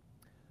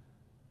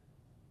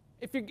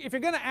 If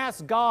you're going to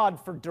ask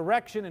God for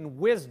direction and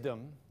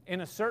wisdom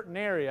in a certain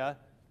area,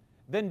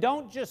 then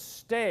don't just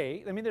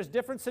stay. I mean, there's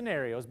different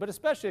scenarios, but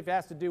especially if it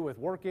has to do with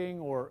working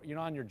or, you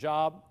know, on your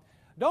job,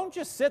 don't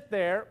just sit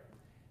there.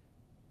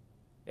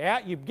 Yeah,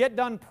 you get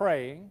done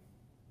praying,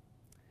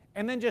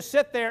 and then just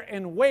sit there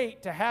and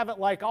wait to have it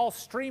like all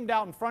streamed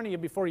out in front of you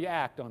before you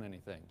act on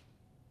anything.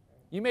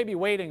 You may be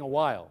waiting a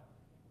while.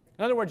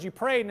 In other words, you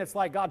prayed and it's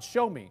like, God,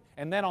 show me,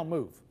 and then I'll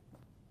move.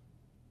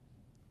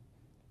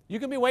 You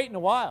can be waiting a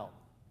while.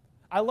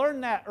 I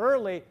learned that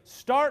early.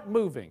 Start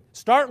moving.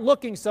 Start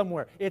looking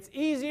somewhere. It's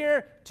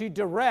easier to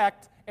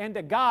direct and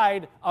to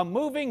guide a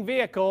moving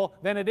vehicle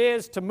than it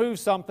is to move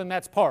something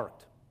that's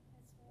parked.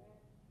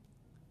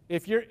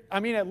 At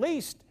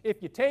least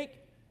if you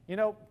take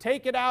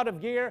it out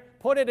of gear,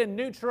 put it in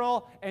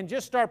neutral, and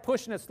just start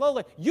pushing it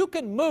slowly, you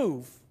can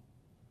move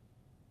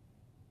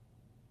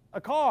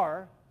a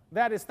car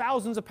that is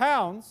thousands of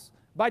pounds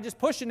by just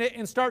pushing it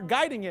and start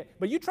guiding it.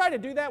 But you try to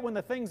do that when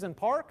the thing's in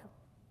park.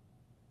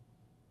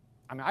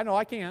 I mean, I know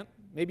I can't.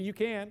 Maybe you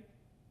can.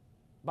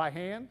 By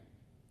hand.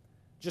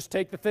 Just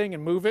take the thing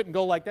and move it and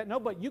go like that. No,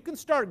 but you can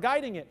start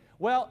guiding it.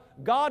 Well,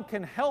 God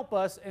can help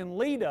us and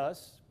lead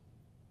us.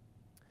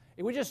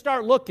 If we just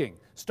start looking,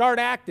 start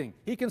acting,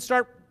 He can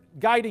start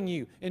guiding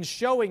you and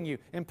showing you.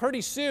 And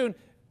pretty soon,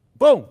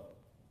 boom,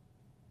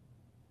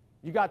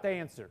 you got the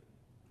answer.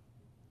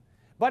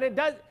 But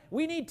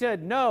we need to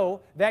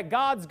know that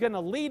God's going to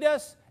lead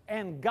us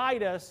and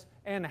guide us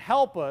and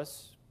help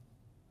us.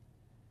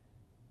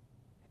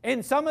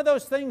 And some of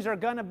those things are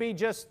going to be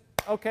just,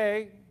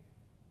 okay,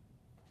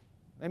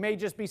 they may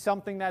just be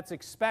something that's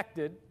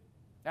expected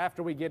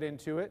after we get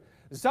into it.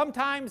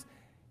 Sometimes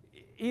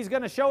He's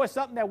going to show us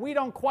something that we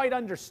don't quite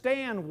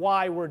understand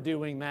why we're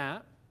doing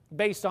that,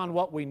 based on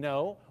what we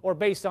know or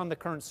based on the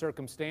current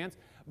circumstance.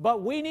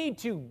 But we need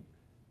to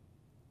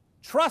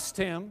trust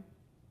Him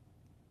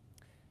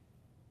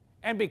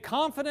and be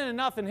confident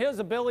enough in His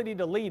ability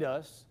to lead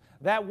us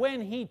that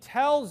when He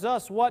tells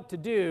us what to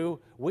do,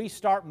 we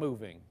start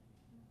moving.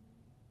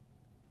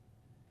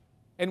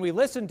 And we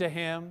listen to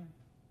Him.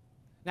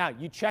 Now,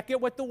 you check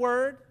it with the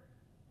Word.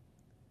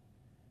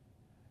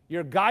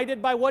 You're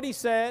guided by what He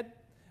said.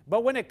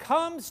 But when it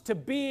comes to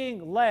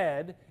being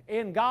led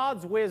in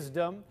God's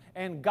wisdom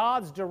and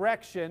God's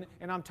direction,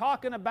 and I'm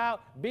talking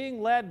about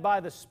being led by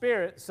the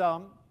Spirit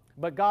some,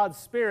 but God's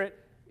Spirit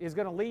is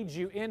going to lead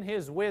you in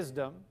His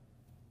wisdom,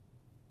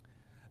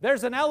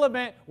 there's an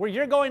element where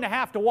you're going to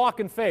have to walk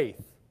in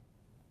faith.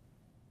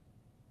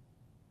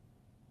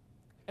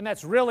 And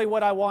that's really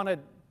what I want to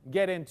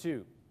get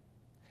into.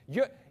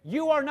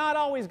 You are not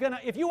always going to,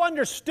 if you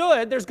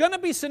understood, there's going to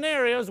be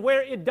scenarios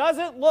where it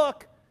doesn't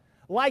look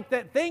like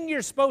that thing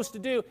you're supposed to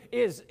do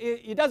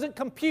it doesn't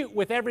compute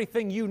with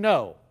everything you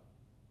know.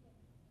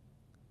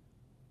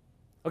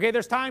 Okay,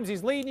 there's times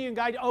He's leading you and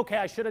guiding you. Okay,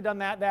 I should have done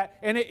that,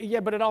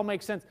 but it all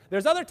makes sense.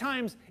 There's other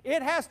times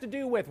it has to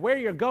do with where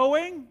you're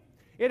going.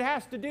 It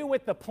has to do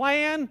with the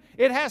plan.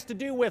 It has to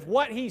do with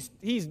what He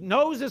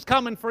knows is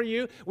coming for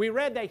you. We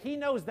read that He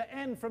knows the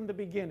end from the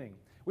beginning.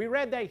 We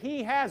read that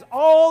He has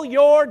all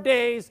your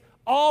days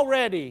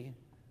already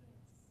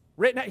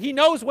written out. He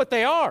knows what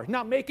they are.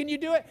 Not making you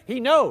do it. He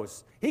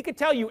knows. He could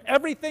tell you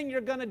everything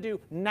you're going to do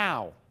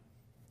now.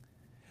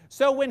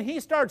 So when He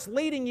starts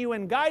leading you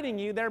and guiding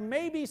you, there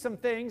may be some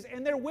things,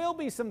 and there will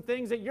be some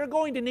things that you're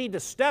going to need to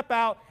step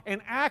out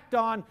and act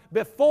on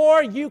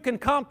before you can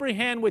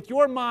comprehend with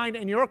your mind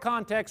and your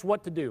context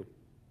what to do.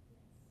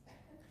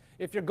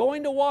 If you're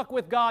going to walk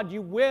with God,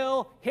 you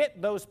will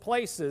hit those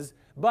places,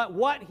 but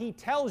what He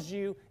tells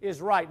you is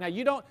right. Now,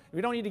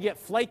 we don't need to get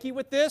flaky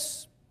with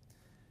this.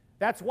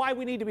 That's why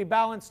we need to be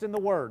balanced in the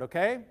Word,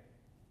 okay?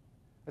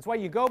 That's why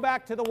you go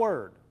back to the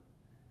Word.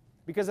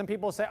 Because then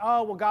people say,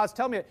 oh, well, God's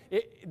telling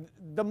me.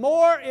 The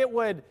more it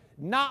would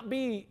not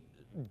be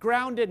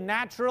grounded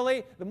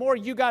naturally, the more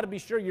you got to be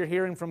sure you're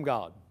hearing from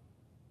God.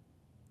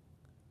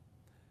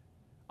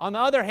 On the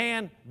other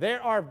hand,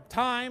 there are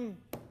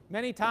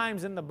many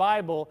times in the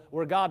Bible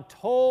where God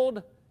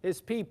told His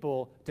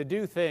people to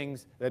do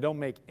things that don't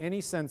make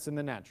any sense in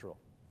the natural.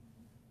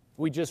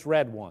 We just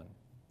read one.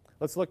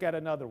 Let's look at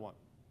another one.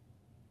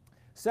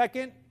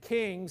 2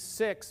 Kings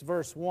 6,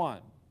 verse 1.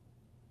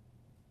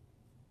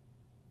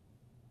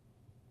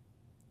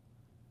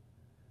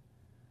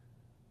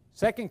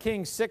 2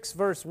 Kings 6,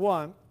 verse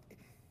 1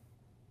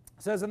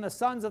 says, And the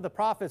sons of the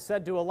prophets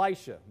said to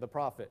Elisha, the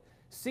prophet,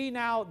 See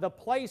now, the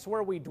place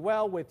where we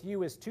dwell with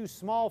you is too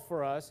small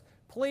for us.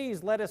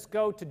 Please let us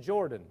go to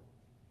Jordan.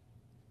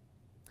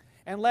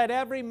 And let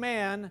every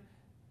man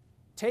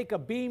take a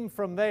beam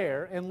from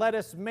there, and let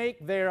us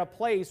make there a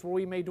place where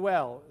we may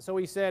dwell. So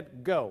he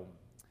said, Go.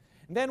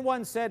 And then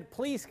one said,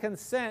 Please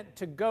consent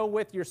to go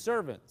with your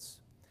servants.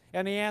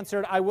 And he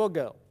answered, I will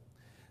go.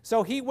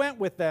 So he went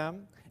with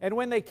them, and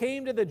when they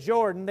came to the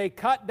Jordan, they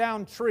cut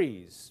down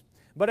trees.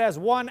 But as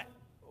one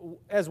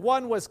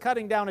was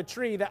cutting down a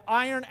tree, the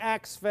iron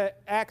axe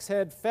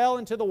head fell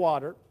into the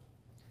water,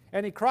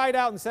 and he cried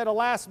out and said,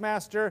 Alas,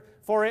 master,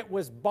 for it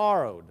was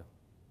borrowed.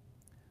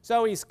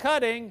 So he's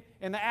cutting,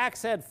 and the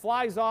axe head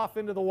flies off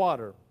into the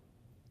water.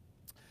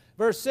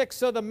 Verse 6,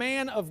 So the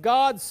man of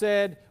God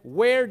said,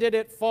 Where did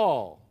it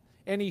fall?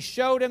 And he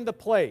showed him the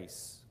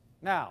place.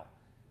 Now,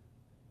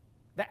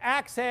 the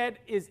axe head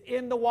is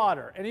in the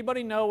water.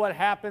 Anybody know what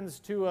happens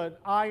to an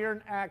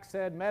iron axe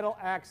head, metal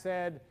axe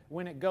head,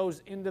 when it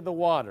goes into the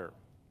water?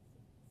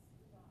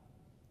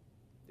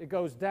 It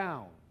goes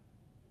down.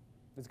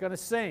 It's going to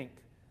sink.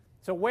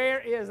 So where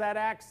is that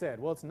axe head?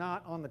 Well, it's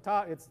not on the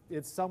top.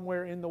 It's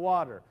somewhere in the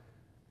water.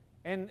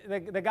 And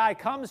the guy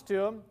comes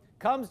to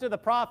the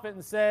prophet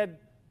and said,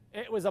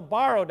 it was a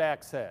borrowed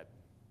axe head.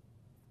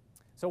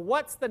 So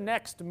what's the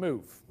next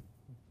move?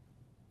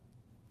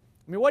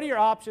 I mean, what are your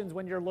options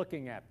when you're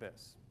looking at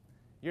this?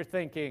 You're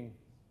thinking,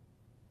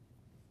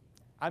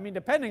 I mean,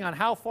 depending on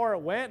how far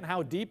it went and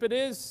how deep it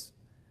is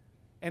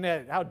and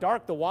how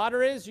dark the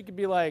water is, you could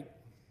be like,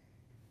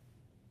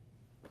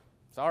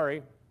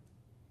 sorry.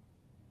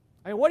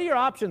 I mean, what are your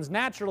options?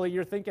 Naturally,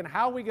 you're thinking,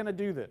 how are we going to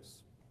do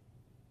this?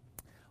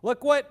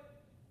 Look what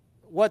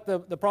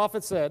the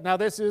prophet said. Now,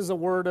 this is a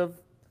word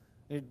of,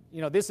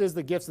 this is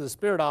the gifts of the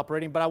Spirit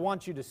operating, but I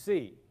want you to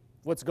see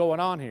what's going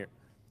on here.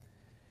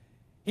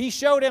 He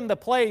showed him the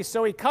place,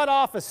 so he cut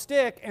off a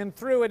stick and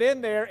threw it in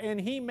there, and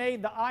he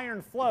made the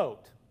iron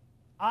float.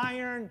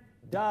 Iron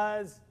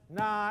does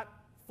not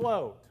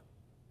float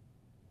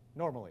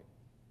normally.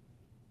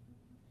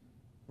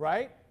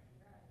 Right?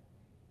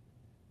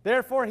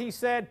 Therefore, he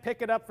said,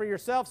 pick it up for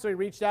yourself. So he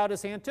reached out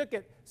his hand, took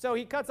it. So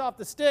he cuts off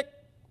the stick.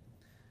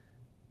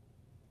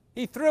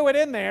 He threw it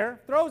in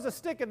there, throws a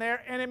stick in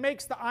there, and it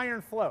makes the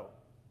iron float.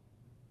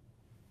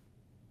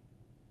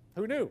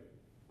 Who knew?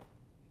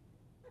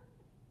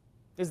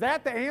 Is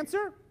that the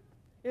answer?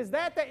 Is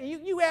that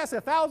you ask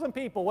 1,000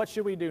 people, what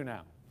should we do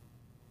now?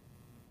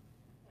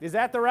 Is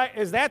that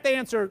the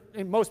answer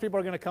most people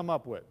are going to come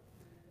up with?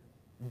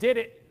 Did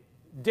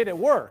it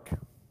work?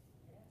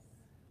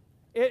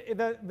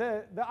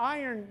 The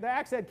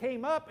axe head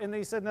came up, and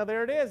he said, "No,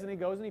 there it is," and he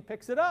goes and he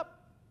picks it up.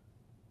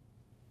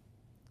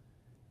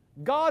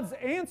 God's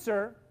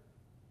answer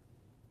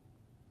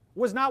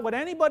was not what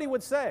anybody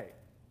would say.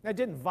 That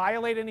didn't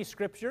violate any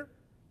scripture,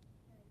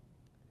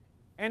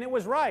 and it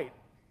was right.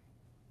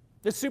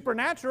 It's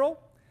supernatural,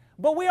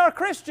 but we are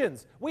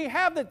Christians. We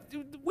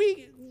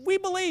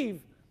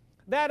believe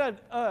that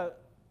a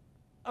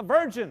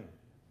virgin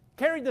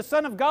carried the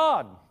Son of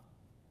God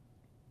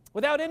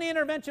without any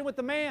intervention with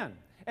the man,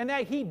 and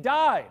that He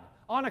died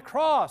on a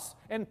cross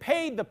and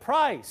paid the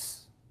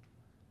price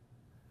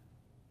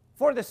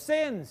for the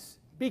sins,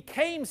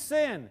 became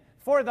sin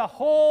for the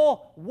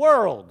whole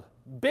world,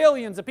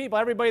 billions of people,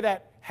 everybody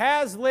that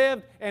has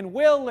lived and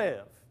will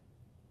live.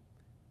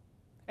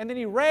 And then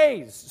He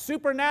raised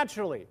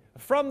supernaturally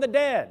from the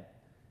dead.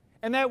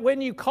 And that when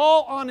you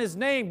call on His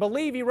name,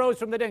 believe He rose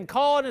from the dead, and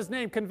call on His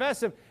name,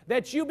 confess Him,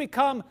 that you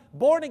become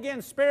born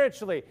again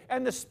spiritually,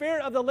 and the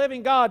Spirit of the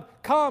living God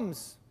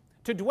comes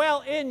to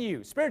dwell in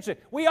you spiritually.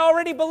 We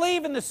already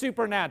believe in the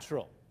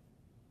supernatural.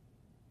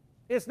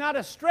 It's not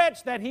a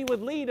stretch that He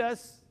would lead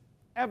us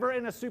ever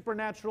in a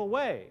supernatural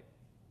way.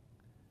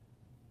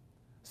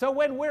 So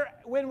when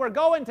we're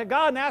going to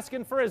God and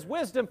asking for His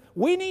wisdom,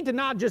 we need to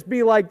not just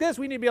be like this.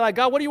 We need to be like,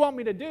 God, what do you want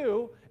me to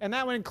do? And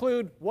that would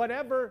include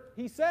whatever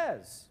He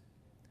says.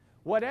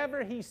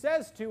 Whatever He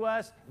says to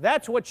us,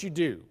 that's what you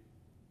do.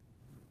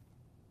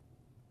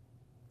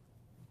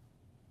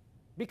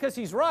 Because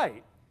He's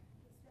right.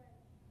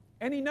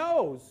 And He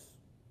knows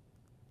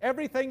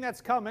everything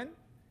that's coming,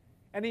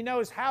 and He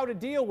knows how to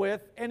deal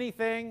with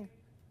anything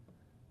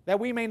that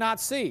we may not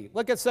see.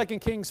 Look at 2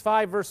 Kings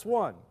 5, verse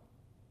 1.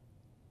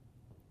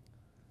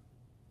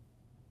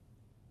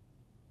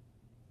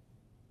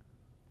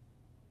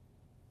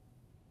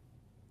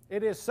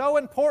 It is so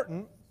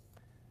important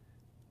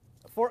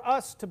for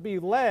us to be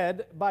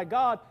led by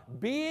God.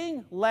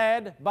 Being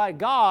led by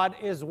God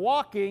is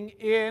walking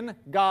in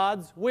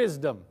God's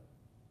wisdom.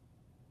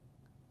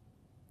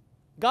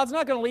 God's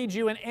not going to lead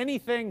you in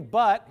anything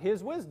but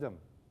His wisdom.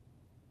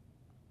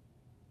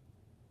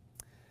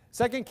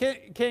 2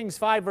 Kings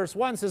 5 verse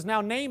 1 says,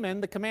 Now Naaman,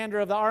 the commander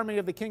of the army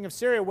of the king of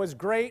Syria, was a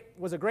great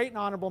and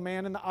honorable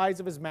man in the eyes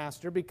of his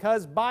master,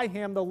 because by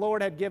him the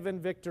Lord had given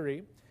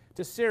victory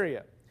to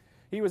Syria.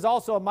 He was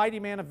also a mighty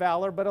man of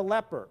valor, but a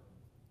leper.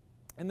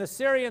 And the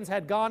Syrians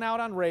had gone out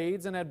on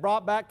raids and had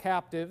brought back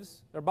captive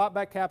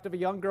a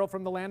young girl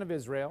from the land of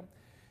Israel.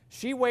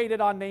 She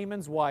waited on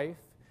Naaman's wife.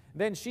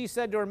 Then she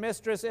said to her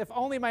mistress, If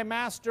only my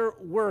master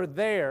were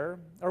there,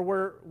 or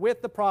were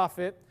with the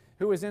prophet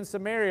who was in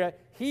Samaria,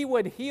 he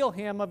would heal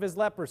him of his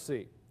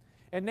leprosy.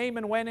 And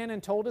Naaman went in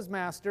and told his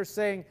master,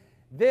 saying,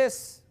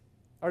 Thus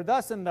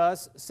and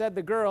thus said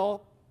the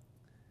girl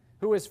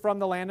who is from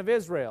the land of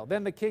Israel.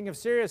 Then the king of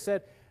Syria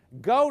said,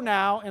 Go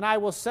now, and I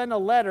will send a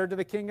letter to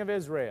the king of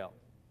Israel.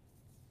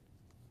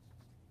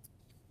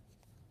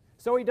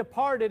 So he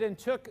departed and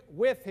took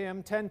with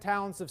him 10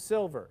 talents of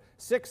silver,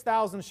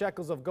 6,000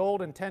 shekels of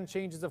gold, and 10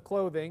 changes of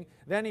clothing.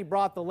 Then he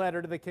brought the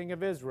letter to the king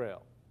of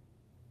Israel.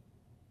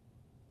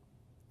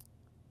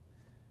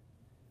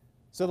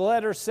 So the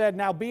letter said,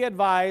 Now be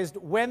advised,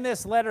 when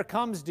this letter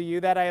comes to you,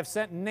 that I have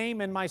sent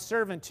Naaman my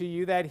servant to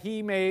you, that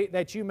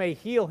you may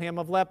heal him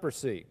of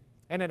leprosy.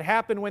 And it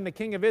happened when the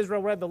king of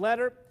Israel read the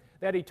letter,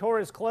 that he tore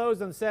his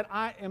clothes and said,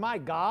 Am I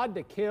God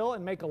to kill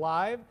and make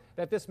alive,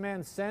 that this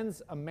man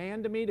sends a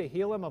man to me to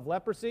heal him of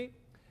leprosy?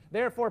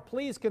 Therefore,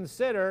 please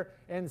consider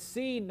and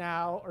see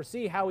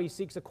how he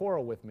seeks a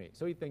quarrel with me.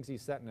 So he thinks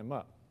he's setting him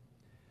up.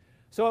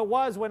 So it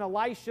was when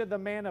Elisha, the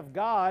man of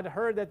God,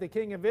 heard that the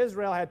king of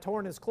Israel had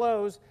torn his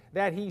clothes,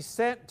 that he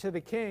sent to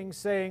the king,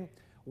 saying,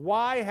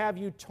 Why have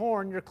you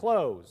torn your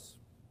clothes?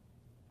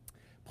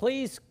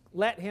 Please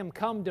let him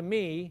come to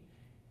me,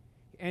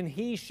 and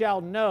he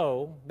shall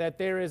know that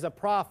there is a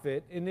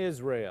prophet in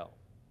Israel.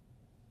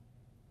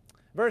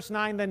 Verse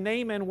 9, Then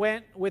Naaman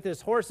went with his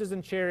horses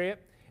and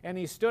chariot, and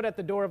he stood at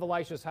the door of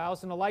Elisha's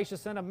house. And Elisha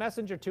sent a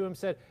messenger to him,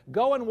 said,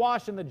 Go and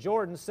wash in the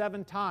Jordan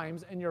 7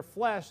 times, and your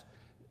flesh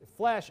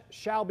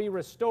shall be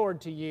restored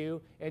to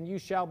you, and you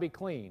shall be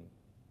clean.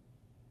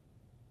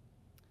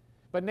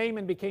 But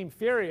Naaman became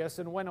furious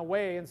and went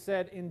away and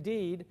said,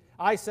 Indeed,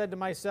 I said to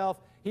myself,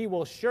 He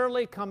will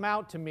surely come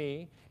out to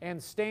me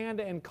and stand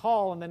and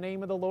call in the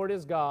name of the Lord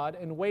his God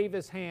and wave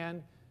his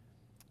hand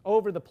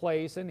over the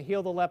place and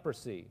heal the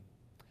leprosy.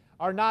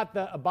 Are not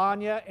the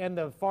Abana and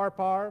the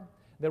Pharpar,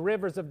 the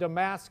rivers of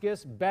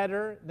Damascus,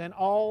 better than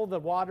all the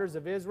waters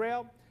of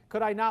Israel?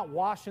 Could I not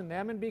wash in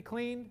them and be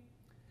clean?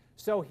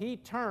 So he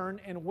turned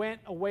and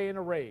went away in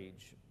a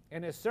rage.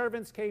 And his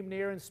servants came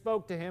near and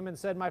spoke to him and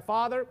said, My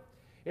father,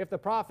 if the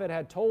prophet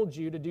had told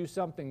you to do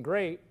something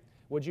great,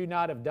 would you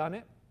not have done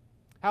it?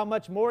 How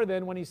much more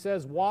then when he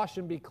says, Wash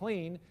and be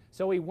clean?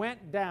 So he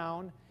went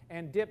down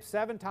and dipped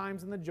 7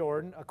 times in the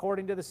Jordan,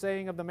 according to the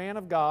saying of the man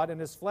of God, and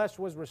his flesh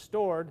was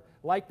restored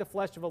like the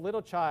flesh of a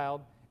little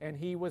child, and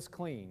he was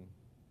clean.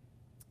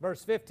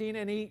 Verse 15,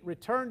 And he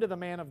returned to the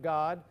man of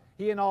God,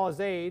 he and all his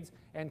aides,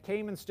 and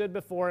came and stood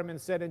before him and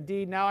said,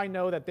 Indeed, now I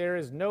know that there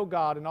is no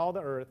God in all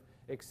the earth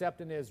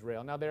except in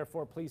Israel. Now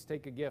therefore, please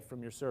take a gift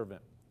from your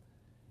servant.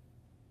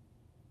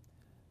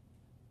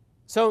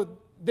 So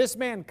this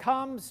man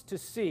comes to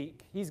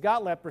seek, he's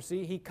got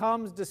leprosy, he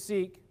comes to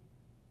seek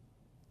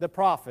the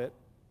prophet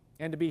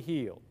and to be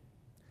healed.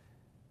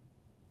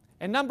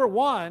 And number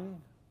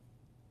one,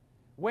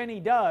 when he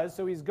does,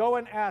 so he's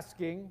going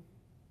asking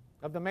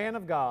of the man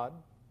of God.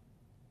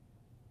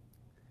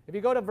 If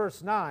you go to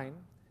verse 9,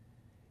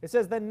 it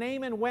says, Then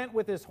Naaman went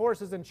with his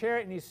horses and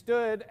chariot, and he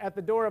stood at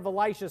the door of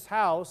Elisha's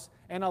house,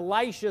 and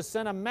Elisha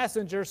sent a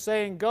messenger,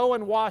 saying, Go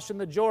and wash in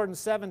the Jordan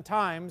 7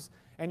 times,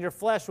 and your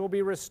flesh will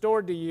be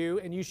restored to you,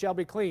 and you shall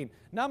be clean.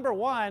 Number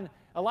one,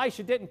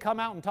 Elisha didn't come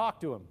out and talk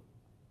to him.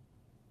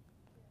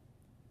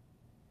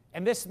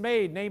 And this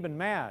made Naaman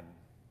mad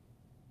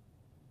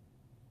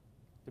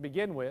to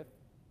begin with.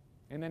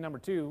 And then number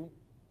 2,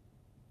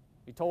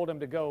 he told him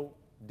to go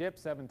dip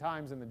 7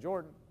 times in the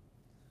Jordan.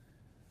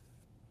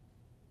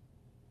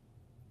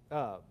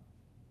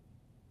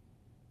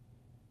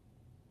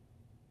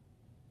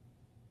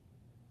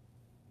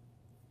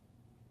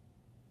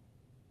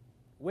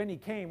 When he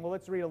came, well,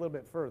 let's read a little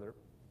bit further.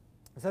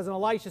 It says, And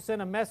Elisha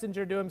sent a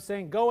messenger to him,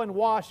 saying, Go and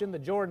wash in the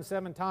Jordan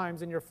 7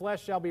 times, and your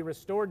flesh shall be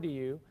restored to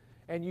you,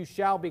 and you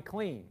shall be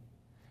clean.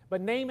 But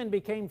Naaman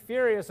became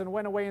furious and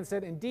went away and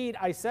said, Indeed,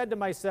 I said to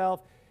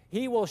myself,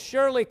 He will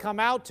surely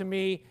come out to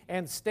me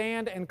and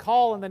stand and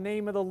call in the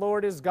name of the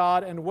Lord his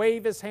God and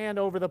wave his hand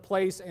over the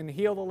place and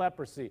heal the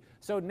leprosy.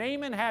 So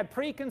Naaman had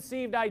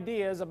preconceived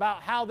ideas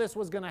about how this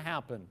was going to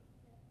happen.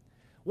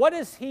 What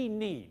does he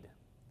need?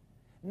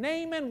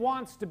 Naaman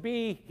wants to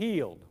be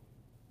healed.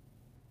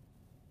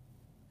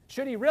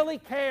 Should he really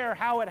care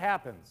how it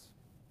happens?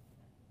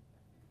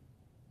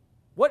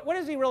 What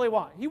does he really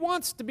want? He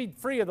wants to be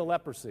free of the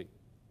leprosy.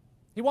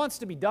 He wants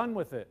to be done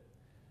with it.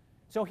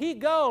 So he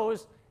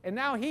goes, and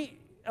now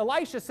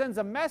Elisha sends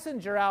a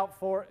messenger out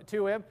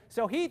to him.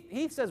 So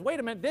he says, wait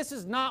a minute, this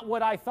is not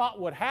what I thought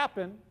would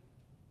happen.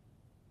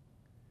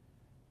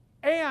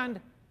 And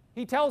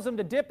he tells him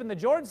to dip in the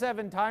Jordan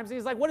 7 times. And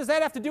he's like, what does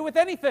that have to do with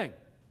anything?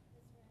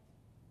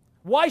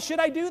 Why should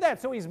I do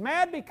that? So he's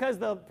mad because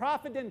the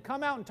prophet didn't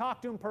come out and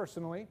talk to him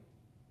personally.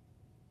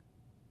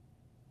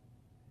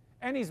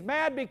 And he's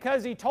mad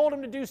because he told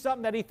him to do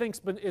something that he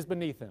thinks is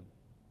beneath him.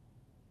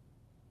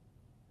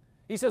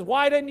 He says,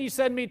 why didn't you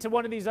send me to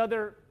one of these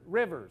other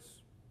rivers?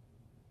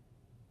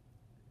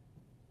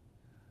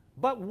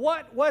 But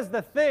what was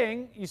the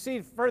thing, you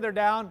see further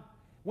down,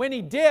 when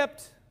he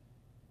dipped,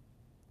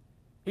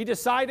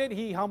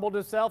 he humbled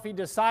himself, he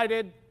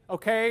decided,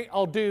 okay,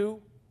 I'll do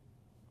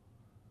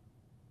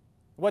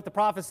what the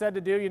prophet said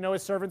to do. You know,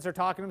 his servants are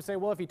talking to him, say,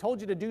 well, if he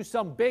told you to do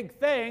some big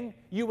thing,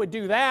 you would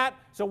do that,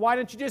 so why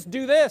don't you just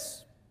do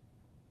this?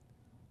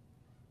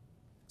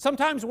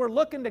 Sometimes we're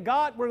looking to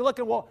God, we're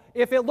looking, well,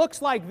 if it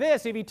looks like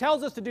this, if he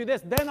tells us to do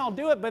this, then I'll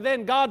do it, but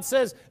then God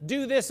says,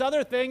 do this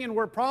other thing, and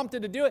we're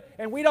prompted to do it,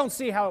 and we don't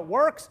see how it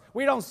works,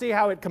 we don't see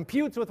how it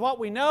computes with what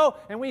we know,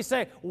 and we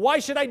say, why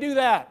should I do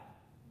that?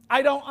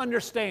 I don't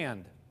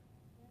understand.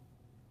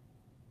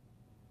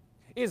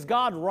 Is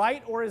God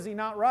right or is he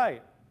not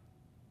right?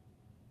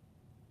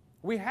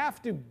 We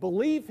have to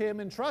believe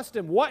him and trust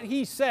him. What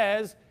he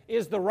says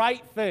is the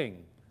right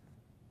thing.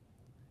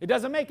 It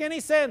doesn't make any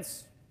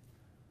sense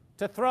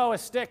to throw a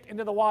stick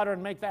into the water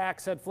and make the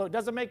axe head float. It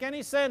doesn't make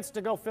any sense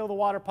to go fill the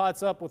water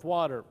pots up with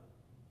water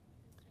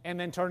and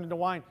then turn into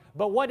wine.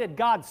 But what did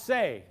God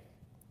say?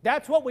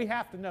 That's what we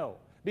have to know.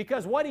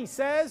 Because what he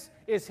says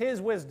is his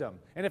wisdom.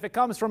 And if it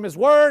comes from his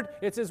word,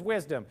 it's his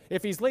wisdom.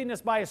 If he's leading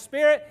us by his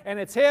spirit and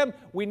it's him,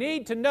 we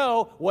need to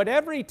know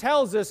whatever he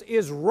tells us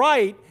is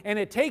right, and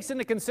it takes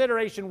into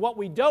consideration what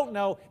we don't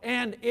know,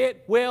 and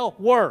it will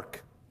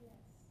work.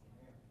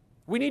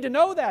 We need to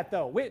know that,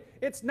 though.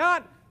 It's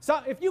not,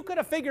 if you could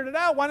have figured it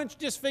out, why don't you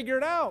just figure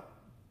it out?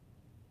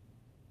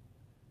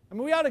 I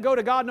mean, we ought to go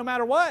to God no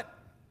matter what.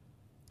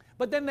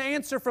 But then the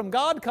answer from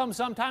God comes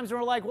sometimes and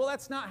we're like, well,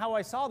 that's not how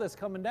I saw this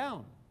coming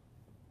down.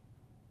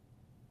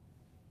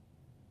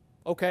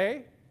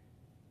 Okay,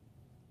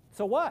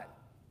 so what?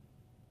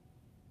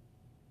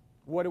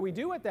 What do we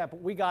do with that?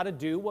 But we got to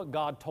do what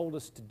God told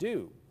us to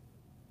do.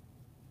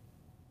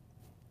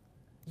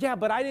 Yeah,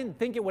 but I didn't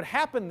think it would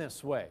happen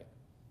this way.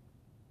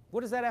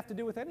 What does that have to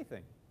do with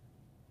anything?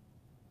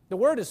 The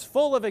Word is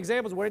full of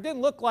examples where it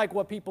didn't look like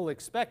what people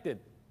expected,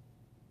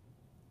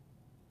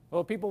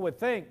 what people would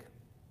think.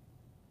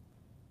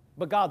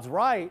 But God's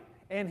right,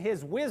 and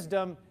His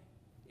wisdom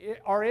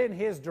are in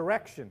His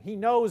direction. He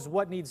knows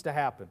what needs to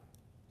happen.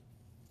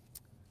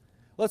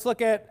 Let's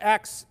look at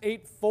Acts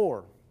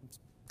 8:4. It's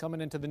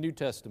coming into the New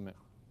Testament.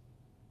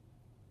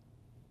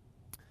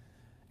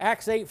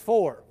 Acts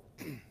 8:4.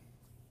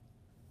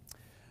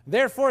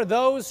 Therefore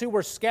those who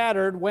were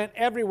scattered went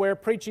everywhere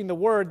preaching the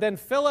word. Then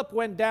Philip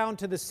went down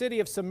to the city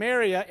of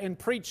Samaria and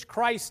preached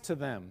Christ to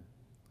them,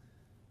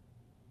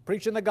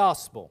 preaching the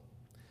gospel.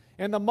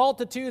 And the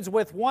multitudes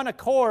with one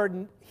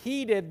accord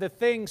heeded the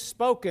things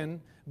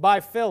spoken by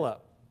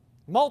Philip.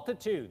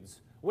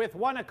 Multitudes with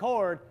one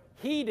accord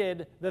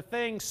heeded the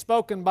things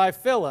spoken by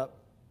Philip,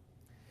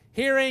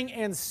 hearing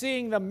and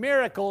seeing the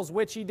miracles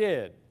which he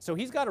did. So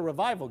he's got a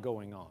revival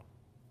going on.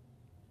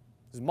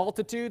 There's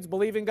multitudes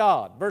believing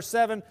God. Verse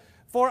 7,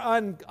 for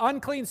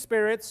unclean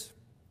spirits,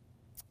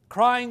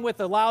 crying with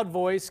a loud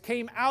voice,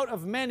 came out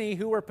of many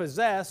who were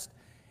possessed,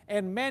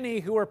 and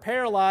many who were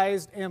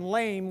paralyzed and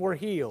lame were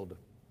healed.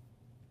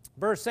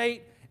 Verse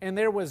 8, and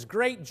there was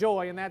great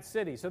joy in that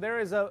city. So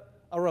there is a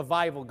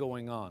revival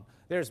going on.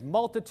 There's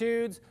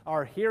multitudes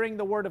are hearing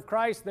the word of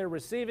Christ, they're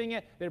receiving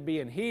it, they're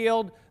being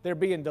healed, they're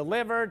being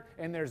delivered,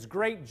 and there's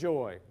great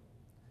joy.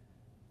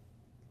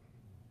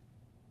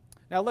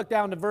 Now look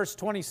down to verse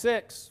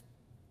 26.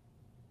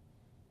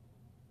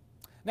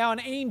 Now an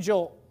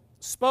angel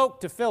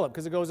spoke to Philip,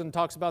 because it goes and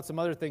talks about some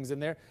other things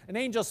in there. An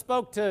angel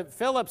spoke to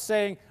Philip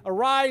saying,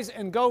 arise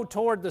and go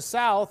toward the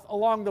south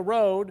along the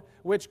road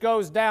which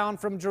goes down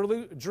from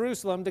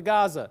Jerusalem to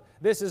Gaza.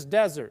 This is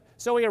desert.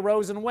 So he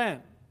arose and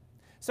went.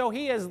 So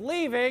he is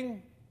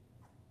leaving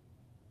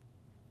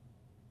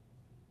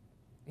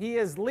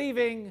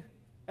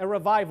a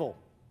revival.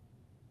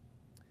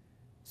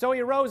 So he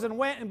arose and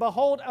went, and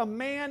behold, a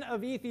man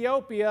of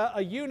Ethiopia,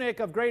 a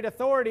eunuch of great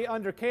authority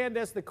under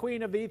Candace, the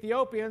queen of the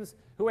Ethiopians,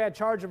 who had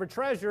charge of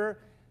her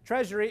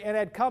treasury and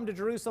had come to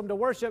Jerusalem to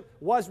worship,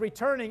 was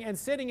returning, and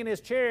sitting in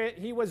his chariot,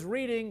 he was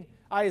reading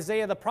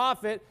Isaiah the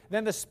prophet.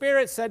 Then the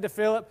Spirit said to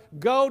Philip,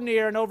 go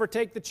near and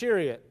overtake the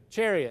chariot.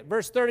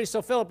 Verse 30,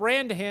 so Philip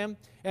ran to him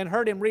and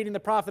heard him reading the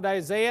prophet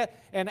Isaiah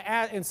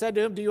and said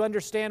to him, do you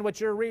understand what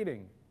you're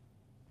reading?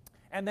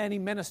 And then he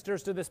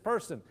ministers to this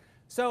person.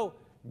 So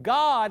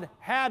God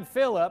had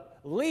Philip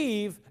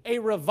leave a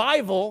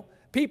revival.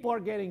 People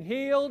are getting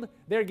healed.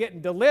 They're getting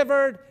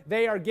delivered.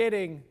 They are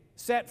getting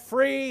set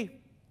free.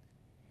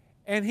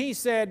 And he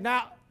said,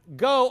 now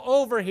go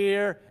over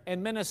here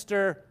and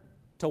minister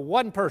to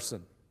one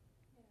person.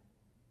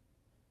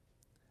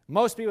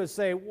 Most people would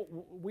say,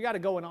 we got to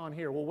go on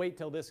here. We'll wait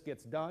till this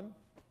gets done.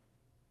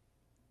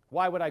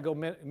 Why would I go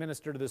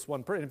minister to this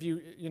one person? If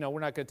you know, we're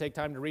not going to take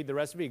time to read the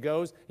rest of it. He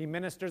goes, he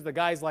ministers. The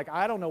guy's like,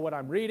 I don't know what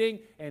I'm reading.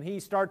 And he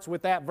starts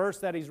with that verse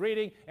that he's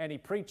reading, and he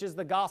preaches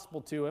the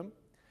gospel to him.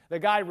 The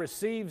guy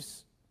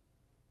receives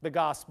the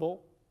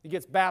gospel. He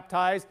gets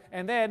baptized,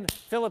 and then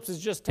Phillips is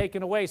just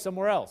taken away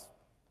somewhere else.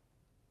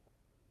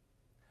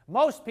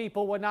 Most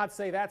people would not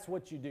say that's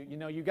what you do. You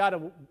know, you got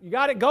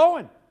it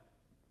going.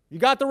 You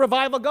got the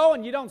revival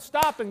going. You don't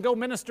stop and go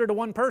minister to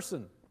one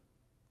person.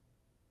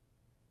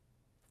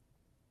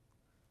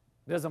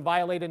 It doesn't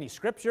violate any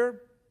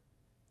scripture.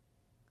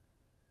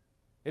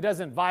 It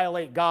doesn't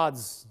violate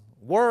God's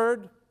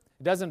word.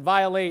 It doesn't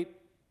violate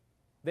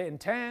the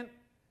intent.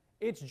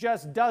 It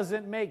just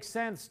doesn't make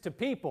sense to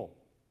people.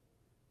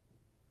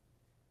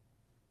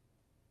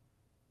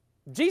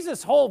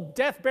 Jesus' whole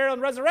death, burial,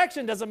 and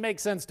resurrection doesn't make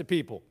sense to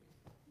people.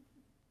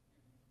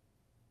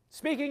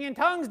 Speaking in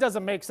tongues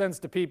doesn't make sense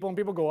to people, and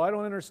people go, I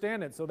don't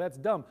understand it, so that's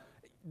dumb.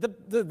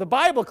 The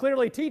Bible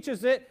clearly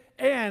teaches it,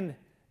 and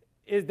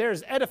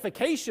there's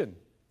edification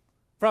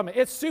from it.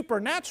 It's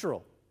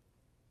supernatural.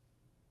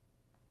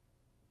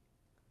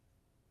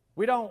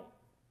 We don't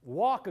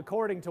walk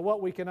according to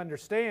what we can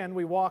understand.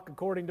 We walk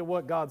according to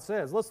what God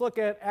says. Let's look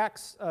at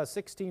Acts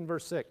 16,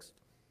 verse 6.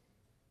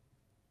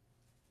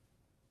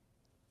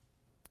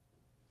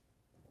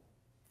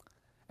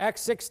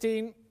 Acts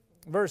 16,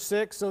 verse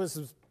 6. So this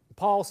is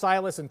Paul,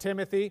 Silas, and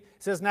Timothy. It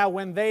says, now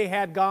when they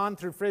had gone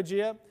through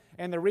Phrygia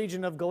and the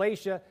region of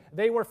Galatia,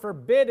 they were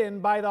forbidden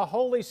by the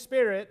Holy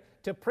Spirit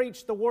to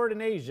preach the word in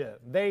Asia,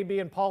 they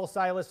being Paul,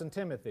 Silas, and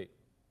Timothy.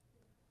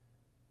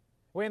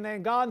 When they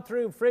had gone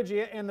through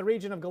Phrygia and the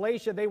region of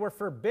Galatia, they were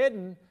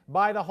forbidden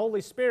by the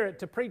Holy Spirit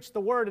to preach the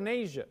word in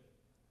Asia.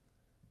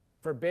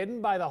 Forbidden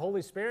by the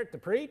Holy Spirit to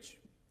preach?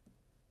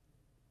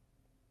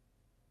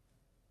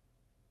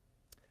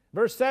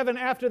 Verse 7,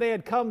 after they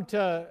had come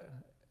to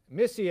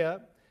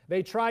Mysia,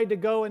 they tried to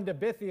go into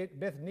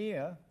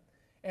Bithynia,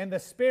 and the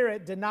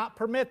Spirit did not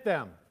permit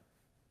them.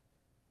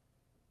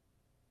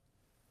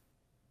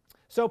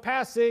 So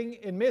passing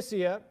in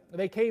Mysia,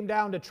 they came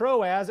down to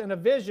Troas, and a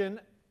vision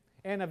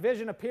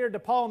appeared to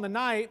Paul in the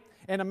night,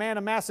 and a man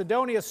of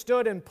Macedonia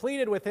stood and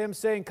pleaded with him,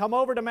 saying, come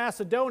over to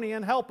Macedonia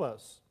and help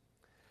us.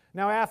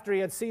 Now after he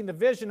had seen the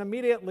vision,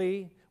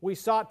 immediately we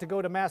sought to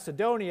go to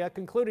Macedonia,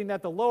 concluding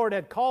that the Lord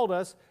had called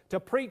us to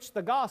preach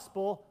the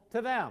gospel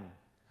to them.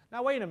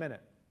 Now wait a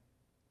minute.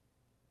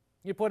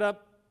 You put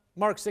up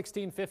Mark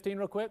 16:15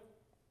 real quick.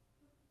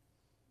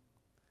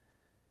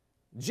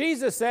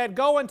 Jesus said,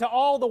 go into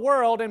all the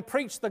world and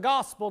preach the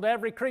gospel to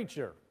every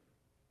creature.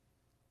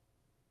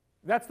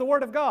 That's the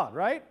word of God,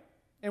 right?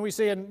 And we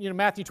see in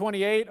Matthew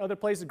 28, other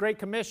places, Great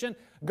Commission.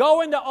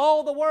 Go into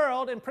all the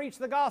world and preach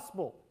the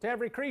gospel to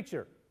every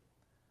creature.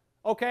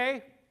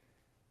 Okay?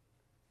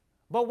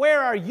 But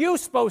where are you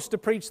supposed to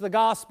preach the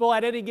gospel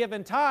at any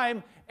given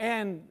time?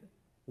 And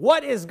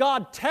what is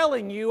God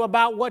telling you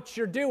about what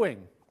you're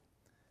doing?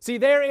 See,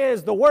 there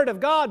is the Word of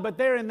God, but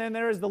then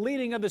there is the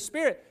leading of the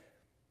Spirit.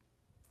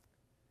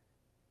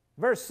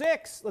 Verse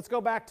 6, let's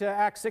go back to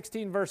Acts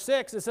 16, verse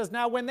 6. It says,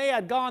 now when they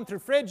had gone through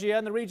Phrygia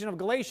and the region of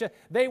Galatia,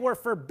 they were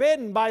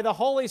forbidden by the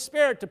Holy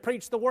Spirit to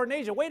preach the word in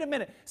Asia. Wait a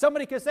minute.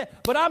 Somebody could say,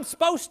 but I'm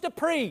supposed to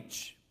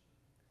preach.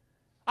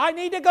 I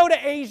need to go to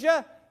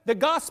Asia. The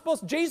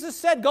Gospels, Jesus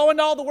said, go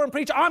into all the world and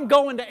preach. I'm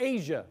going to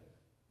Asia.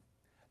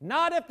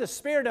 Not if the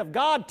Spirit of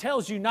God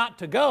tells you not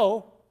to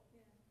go.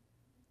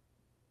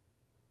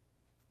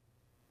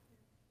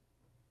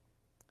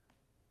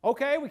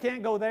 Okay, we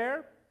can't go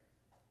there.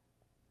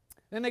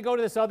 Then they go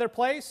to this other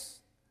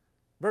place.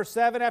 Verse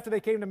 7, after they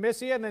came to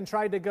Mysia and then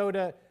tried to go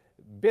to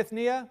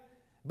Bithynia.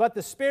 But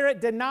the Spirit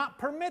did not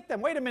permit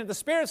them. Wait a minute, the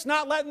Spirit's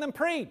not letting them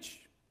preach.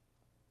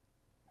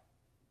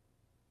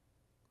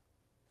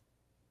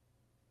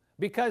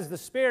 Because the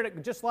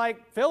Spirit, just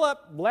like Philip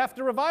left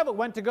a revival,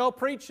 went to go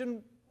preach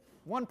in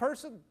one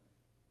person.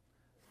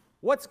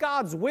 What's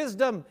God's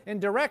wisdom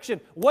and direction?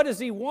 What does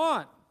He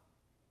want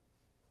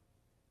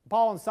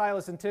Paul and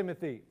Silas and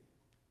Timothy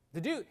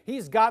to do?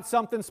 He's got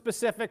something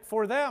specific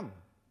for them.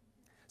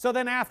 So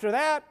then after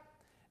that,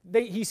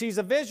 he sees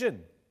a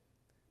vision.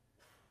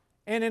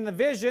 And in the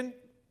vision,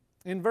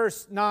 in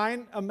verse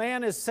 9, a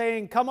man is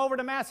saying, come over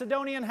to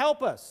Macedonia and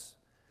help us.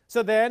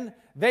 So then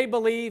they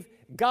believe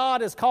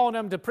God is calling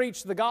them to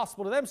preach the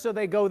gospel to them, so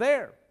they go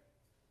there.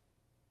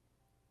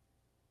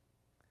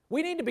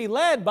 We need to be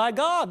led by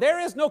God. There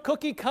is no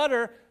cookie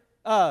cutter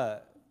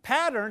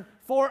pattern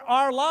for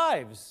our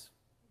lives.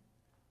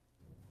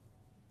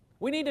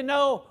 We need to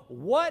know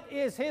what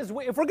is His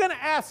wisdom. If we're going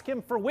to ask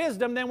Him for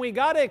wisdom, then we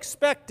got to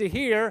expect to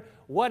hear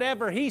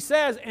whatever He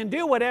says and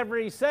do whatever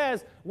He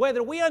says,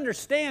 whether we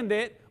understand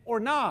it or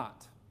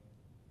not.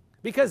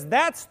 Because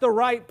that's the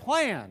right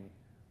plan.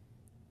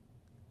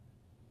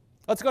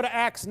 Let's go to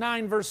Acts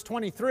 9, verse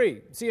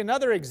 23. See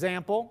another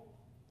example.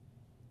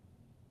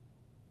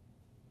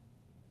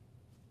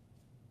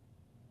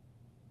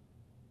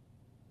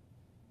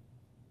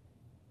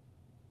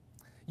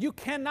 You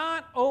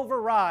cannot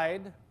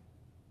override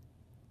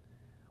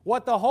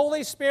what the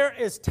Holy Spirit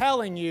is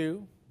telling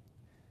you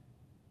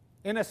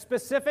in a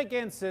specific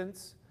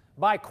instance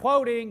by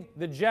quoting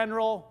the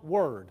general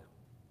word.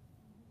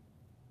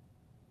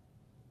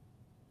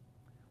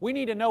 We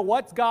need to know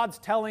what God's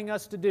telling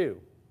us to do.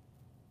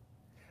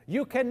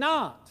 You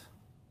cannot.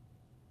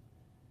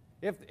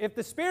 If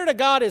the Spirit of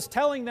God is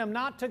telling them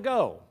not to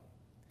go,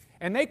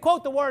 and they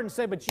quote the word and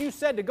say, but you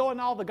said to go in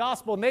all the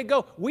gospel, and they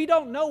go, we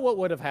don't know what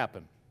would have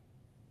happened.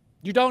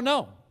 You don't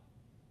know,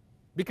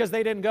 because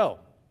they didn't go.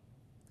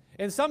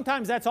 And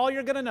sometimes that's all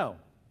you're going to know.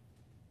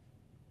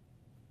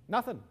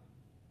 Nothing.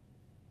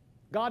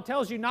 God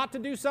tells you not to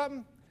do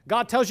something.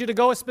 God tells you to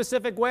go a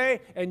specific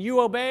way, and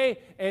you obey,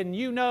 and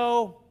you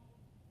know,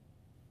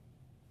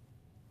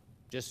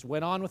 just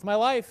went on with my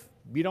life.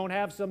 You don't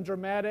have some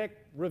dramatic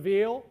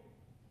reveal.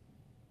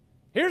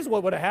 Here's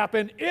what would have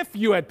happened if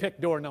you had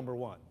picked door number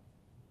 1.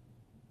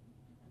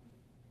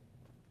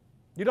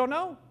 You don't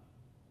know.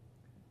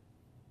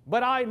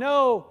 But I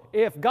know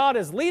if God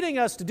is leading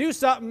us to do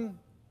something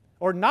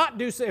or not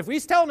do something, if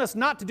He's telling us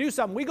not to do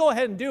something, we go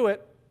ahead and do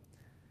it.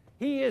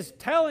 He is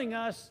telling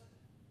us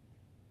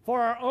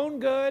for our own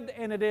good,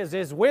 and it is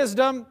His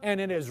wisdom, and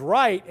it is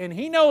right, and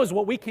He knows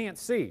what we can't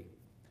see.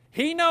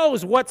 He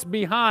knows what's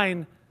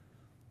behind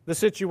the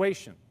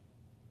situation.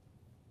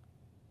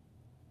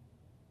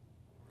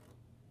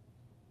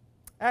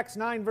 Acts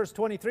 9 verse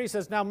 23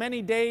 says, now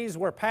many days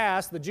were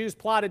past, the Jews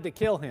plotted to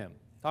kill him.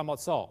 Talking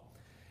about Saul.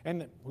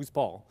 And who's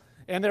Paul?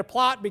 And their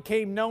plot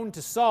became known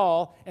to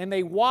Saul, and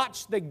they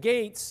watched the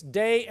gates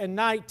day and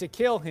night to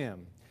kill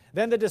him.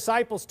 Then the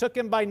disciples took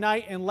him by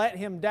night and let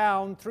him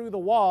down through the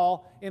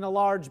wall in a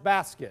large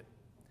basket.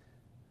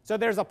 So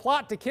there's a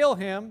plot to kill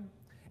him,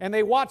 and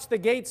they watched the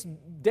gates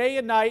day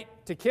and night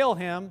to kill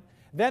him.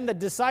 Then the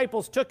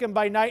disciples took him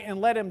by night and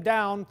let him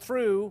down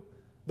through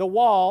the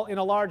wall in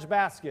a large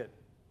basket.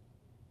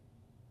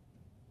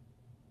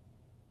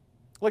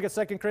 Look at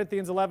 2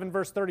 Corinthians 11,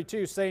 verse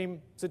 32,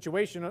 same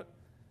situation. It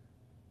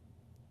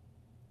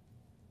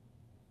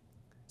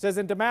says,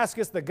 in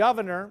Damascus, the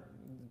governor,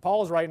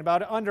 Paul's writing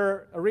about it,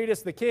 under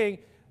Aretas the king,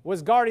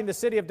 was guarding the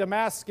city of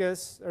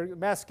Damascus, or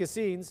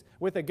Damascenes,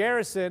 with a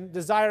garrison,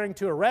 desiring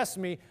to arrest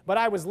me, but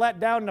I was let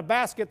down in a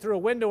basket through a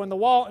window in the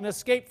wall and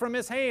escaped from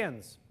his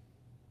hands.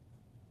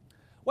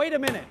 Wait a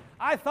minute.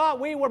 I thought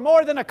we were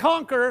more than a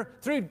conqueror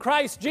through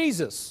Christ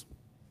Jesus.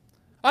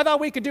 I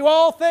thought we could do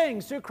all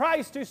things through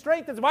Christ who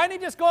strengthens. Why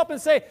didn't He just go up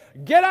and say,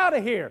 get out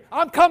of here.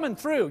 I'm coming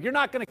through. You're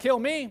not going to kill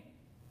me.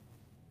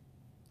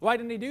 Why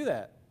didn't He do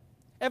that?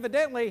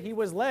 Evidently, he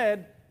was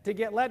led to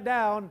get let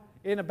down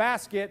in a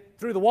basket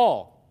through the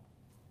wall.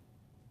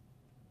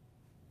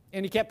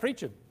 And he kept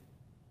preaching.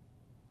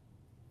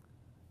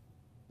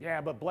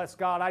 Yeah, but bless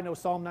God, I know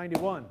Psalm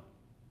 91.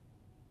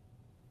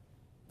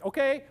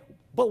 Okay,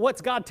 but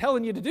what's God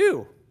telling you to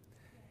do?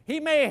 He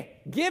may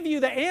give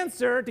you the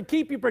answer to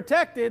keep you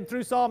protected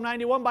through Psalm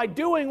 91 by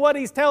doing what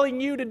He's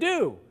telling you to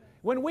do.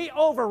 When we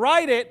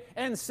override it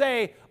and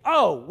say,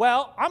 oh,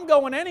 well, I'm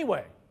going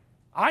anyway.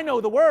 I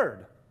know the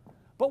Word.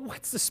 But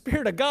what's the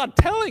Spirit of God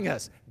telling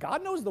us?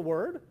 God knows the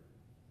Word.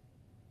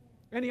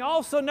 And He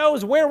also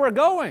knows where we're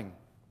going.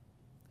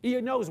 He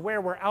knows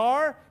where we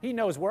are. He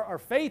knows where our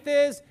faith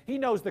is. He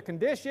knows the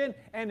condition.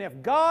 And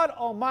if God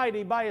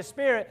Almighty, by His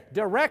Spirit,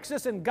 directs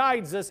us and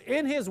guides us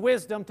in His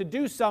wisdom to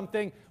do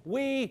something,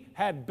 we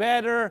had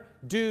better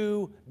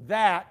do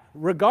that,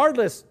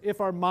 regardless if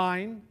our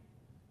mind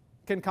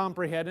can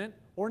comprehend it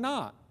or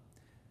not.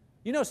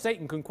 You know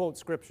Satan can quote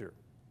Scripture.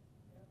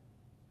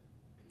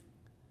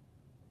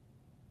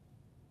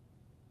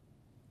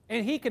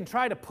 And he can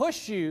try to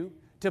push you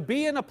to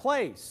be in a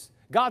place.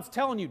 God's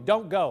telling you,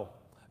 don't go.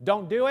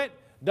 Don't do it.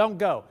 Don't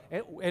go.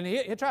 And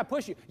he'll try to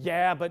push you.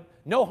 Yeah, but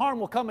no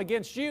harm will come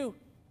against you.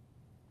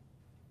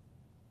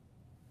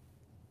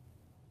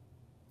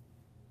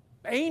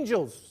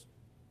 Angels.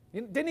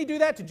 Didn't He do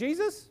that to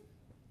Jesus?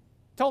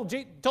 Told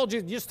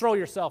Jesus, just throw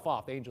yourself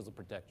off. The angels will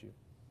protect you.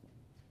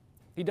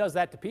 He does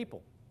that to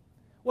people.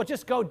 Well,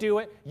 just go do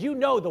it. You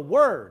know the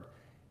Word.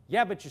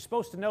 Yeah, but you're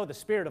supposed to know the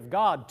Spirit of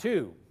God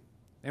too.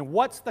 And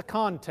what's the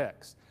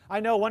context? I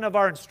know one of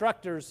our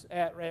instructors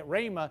at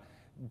Rhema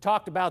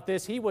talked about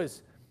this. He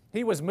was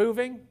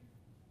moving,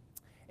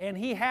 and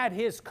he had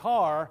his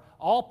car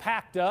all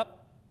packed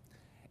up,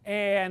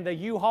 and the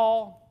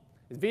U-Haul,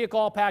 his vehicle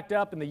all packed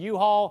up, and the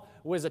U-Haul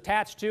was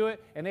attached to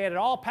it, and they had it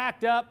all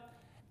packed up,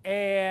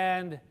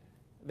 and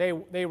they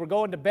were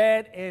going to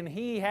bed, and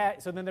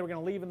so then they were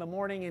going to leave in the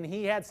morning, and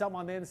he had something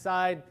on the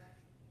inside,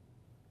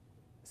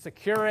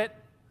 secure it,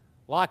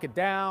 lock it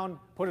down,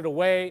 put it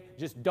away,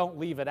 just don't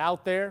leave it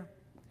out there.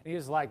 And he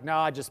was like, no,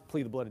 I just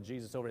plead the blood of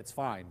Jesus over it, it's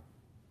fine.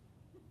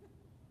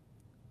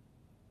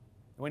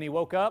 When he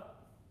woke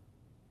up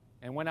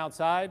and went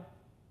outside,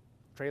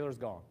 trailer's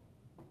gone.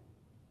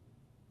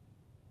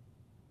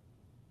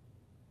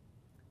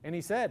 And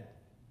he said,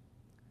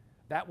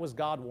 that was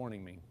God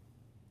warning me.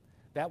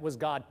 That was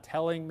God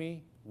telling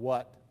me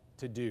what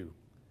to do.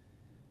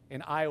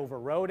 And I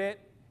overrode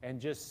it and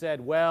just said,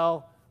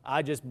 well,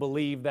 I just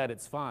believe that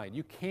it's fine.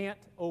 You can't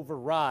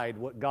override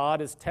what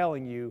God is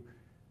telling you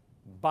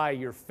by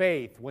your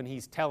faith when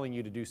He's telling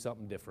you to do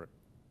something different.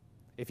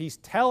 If He's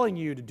telling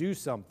you to do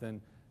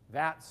something,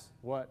 that's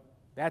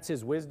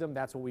His wisdom.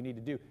 That's what we need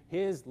to do.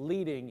 His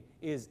leading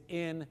is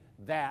in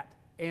that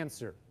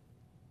answer.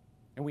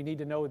 And we need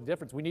to know the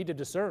difference. We need to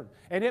discern.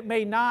 And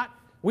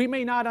we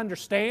may not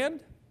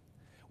understand.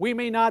 We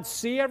may not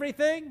see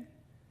everything.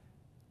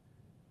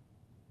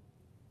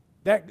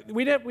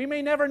 We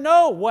may never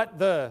know what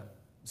the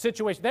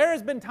situation. There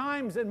has been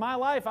times in my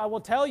life, I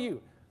will tell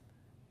you,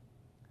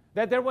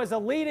 that there was a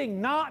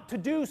leading not to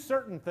do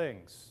certain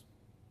things.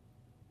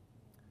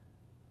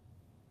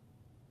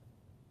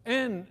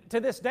 And to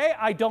this day,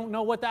 I don't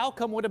know what the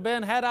outcome would have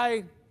been had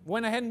I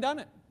went ahead and done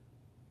it.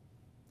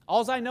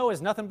 All I know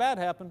is nothing bad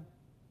happened.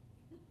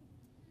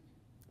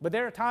 But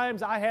there are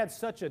times I had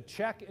such a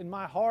check in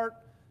my heart,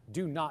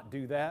 do not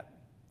do that.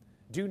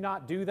 Do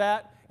not do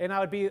that. And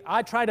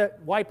I'd try to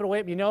wipe it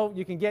away.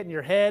 You can get in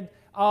your head,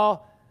 I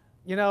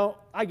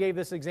gave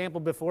this example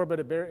before, but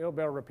it'll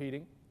bear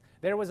repeating.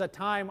 There was a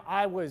time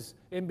I was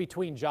in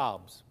between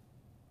jobs.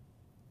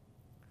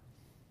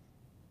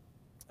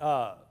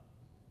 Back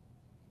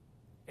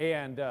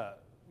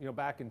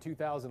in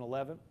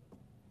 2011.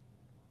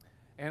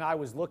 And I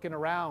was looking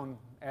around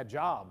at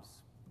jobs,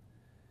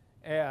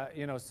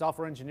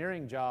 software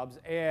engineering jobs.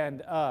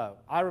 And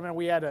I remember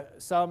we had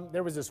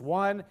there was this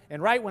one,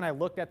 and right when I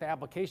looked at the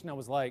application, I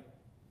was like,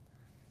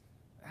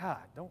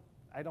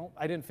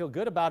 I didn't feel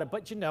good about it,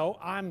 but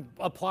I'm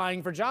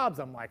applying for jobs.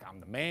 I'm like,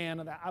 I'm the man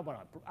of that.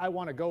 I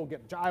want to go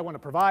get a job. I want to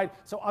provide.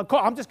 So I'm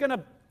going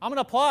to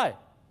apply.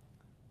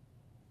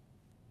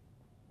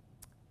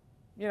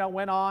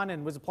 Went on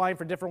and was applying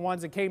for different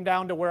ones. It came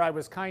down to where I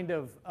was kind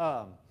of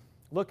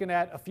looking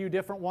at a few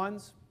different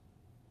ones.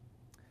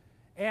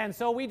 And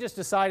so we just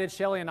decided,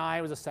 Shelly and I,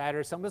 it was a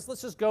Saturday, so let's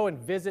just go and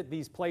visit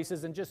these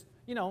places and just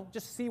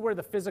see where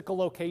the physical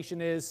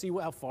location is, see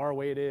how far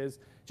away it is,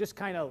 just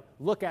kind of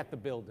look at the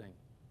building.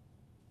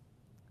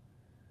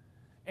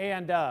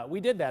 And we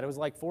did that. It was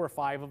like 4 or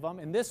 5 of them.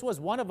 And this was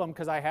one of them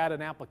because I had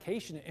an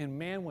application. And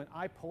man, when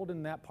I pulled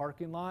in that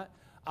parking lot,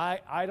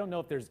 I don't know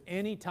if there's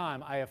any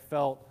time I have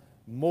felt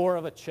more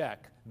of a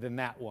check than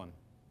that one.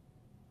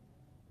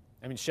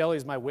 I mean,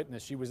 Shelly's my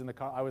witness. She was in the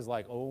car. I was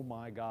like, oh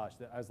my gosh.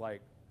 I was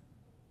like,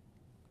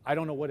 I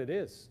don't know what it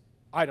is.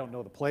 I don't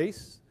know the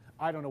place.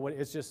 I don't know what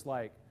it's just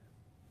like.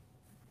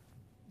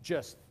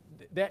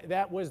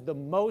 That was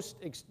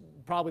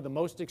probably the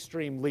most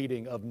extreme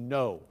leading of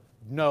no,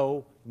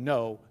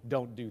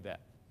 don't do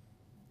that.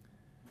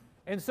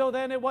 And so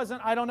then it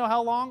wasn't, I don't know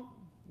how long,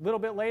 a little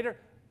bit later,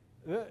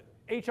 the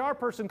HR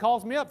person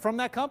calls me up from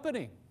that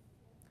company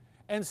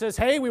and says,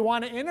 hey, we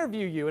want to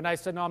interview you. And I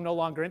said, no, I'm no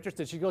longer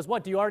interested. She goes,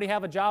 what, do you already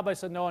have a job? I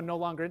said, no, I'm no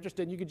longer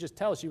interested. And you could just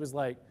tell. She was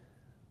like,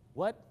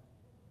 what?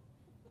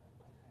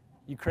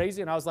 You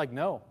crazy? And I was like,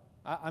 no,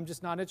 I'm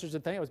just not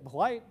interested. I was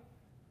polite.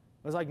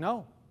 I was like,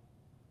 no.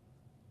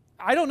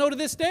 I don't know to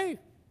this day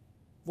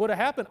what had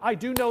happened. I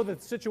do know that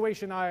the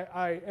situation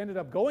I ended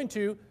up going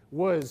to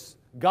was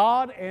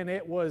God, and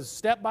it was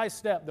step by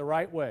step the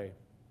right way.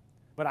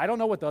 But I don't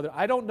know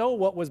I don't know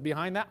what was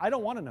behind that. I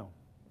don't want to know.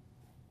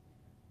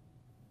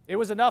 It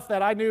was enough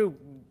that I knew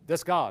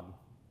this God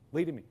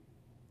leading me.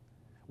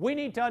 We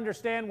need to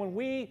understand when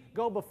we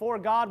go before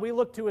God, we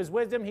look to His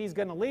wisdom. He's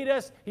going to lead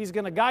us. He's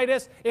going to guide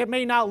us. It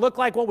may not look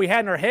like what we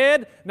had in our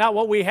head, not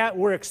what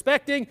we're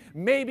expecting.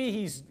 Maybe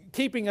He's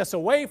keeping us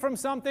away from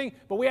something,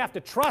 but we have to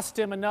trust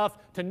Him enough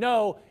to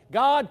know,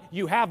 God,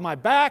 you have my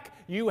back.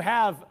 You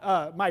have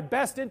my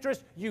best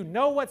interest. You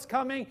know what's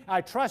coming.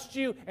 I trust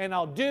you, and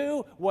I'll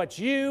do what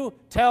you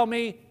tell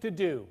me to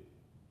do.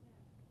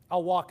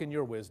 I'll walk in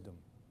your wisdom,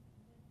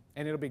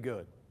 and it'll be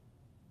good.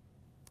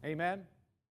 Amen.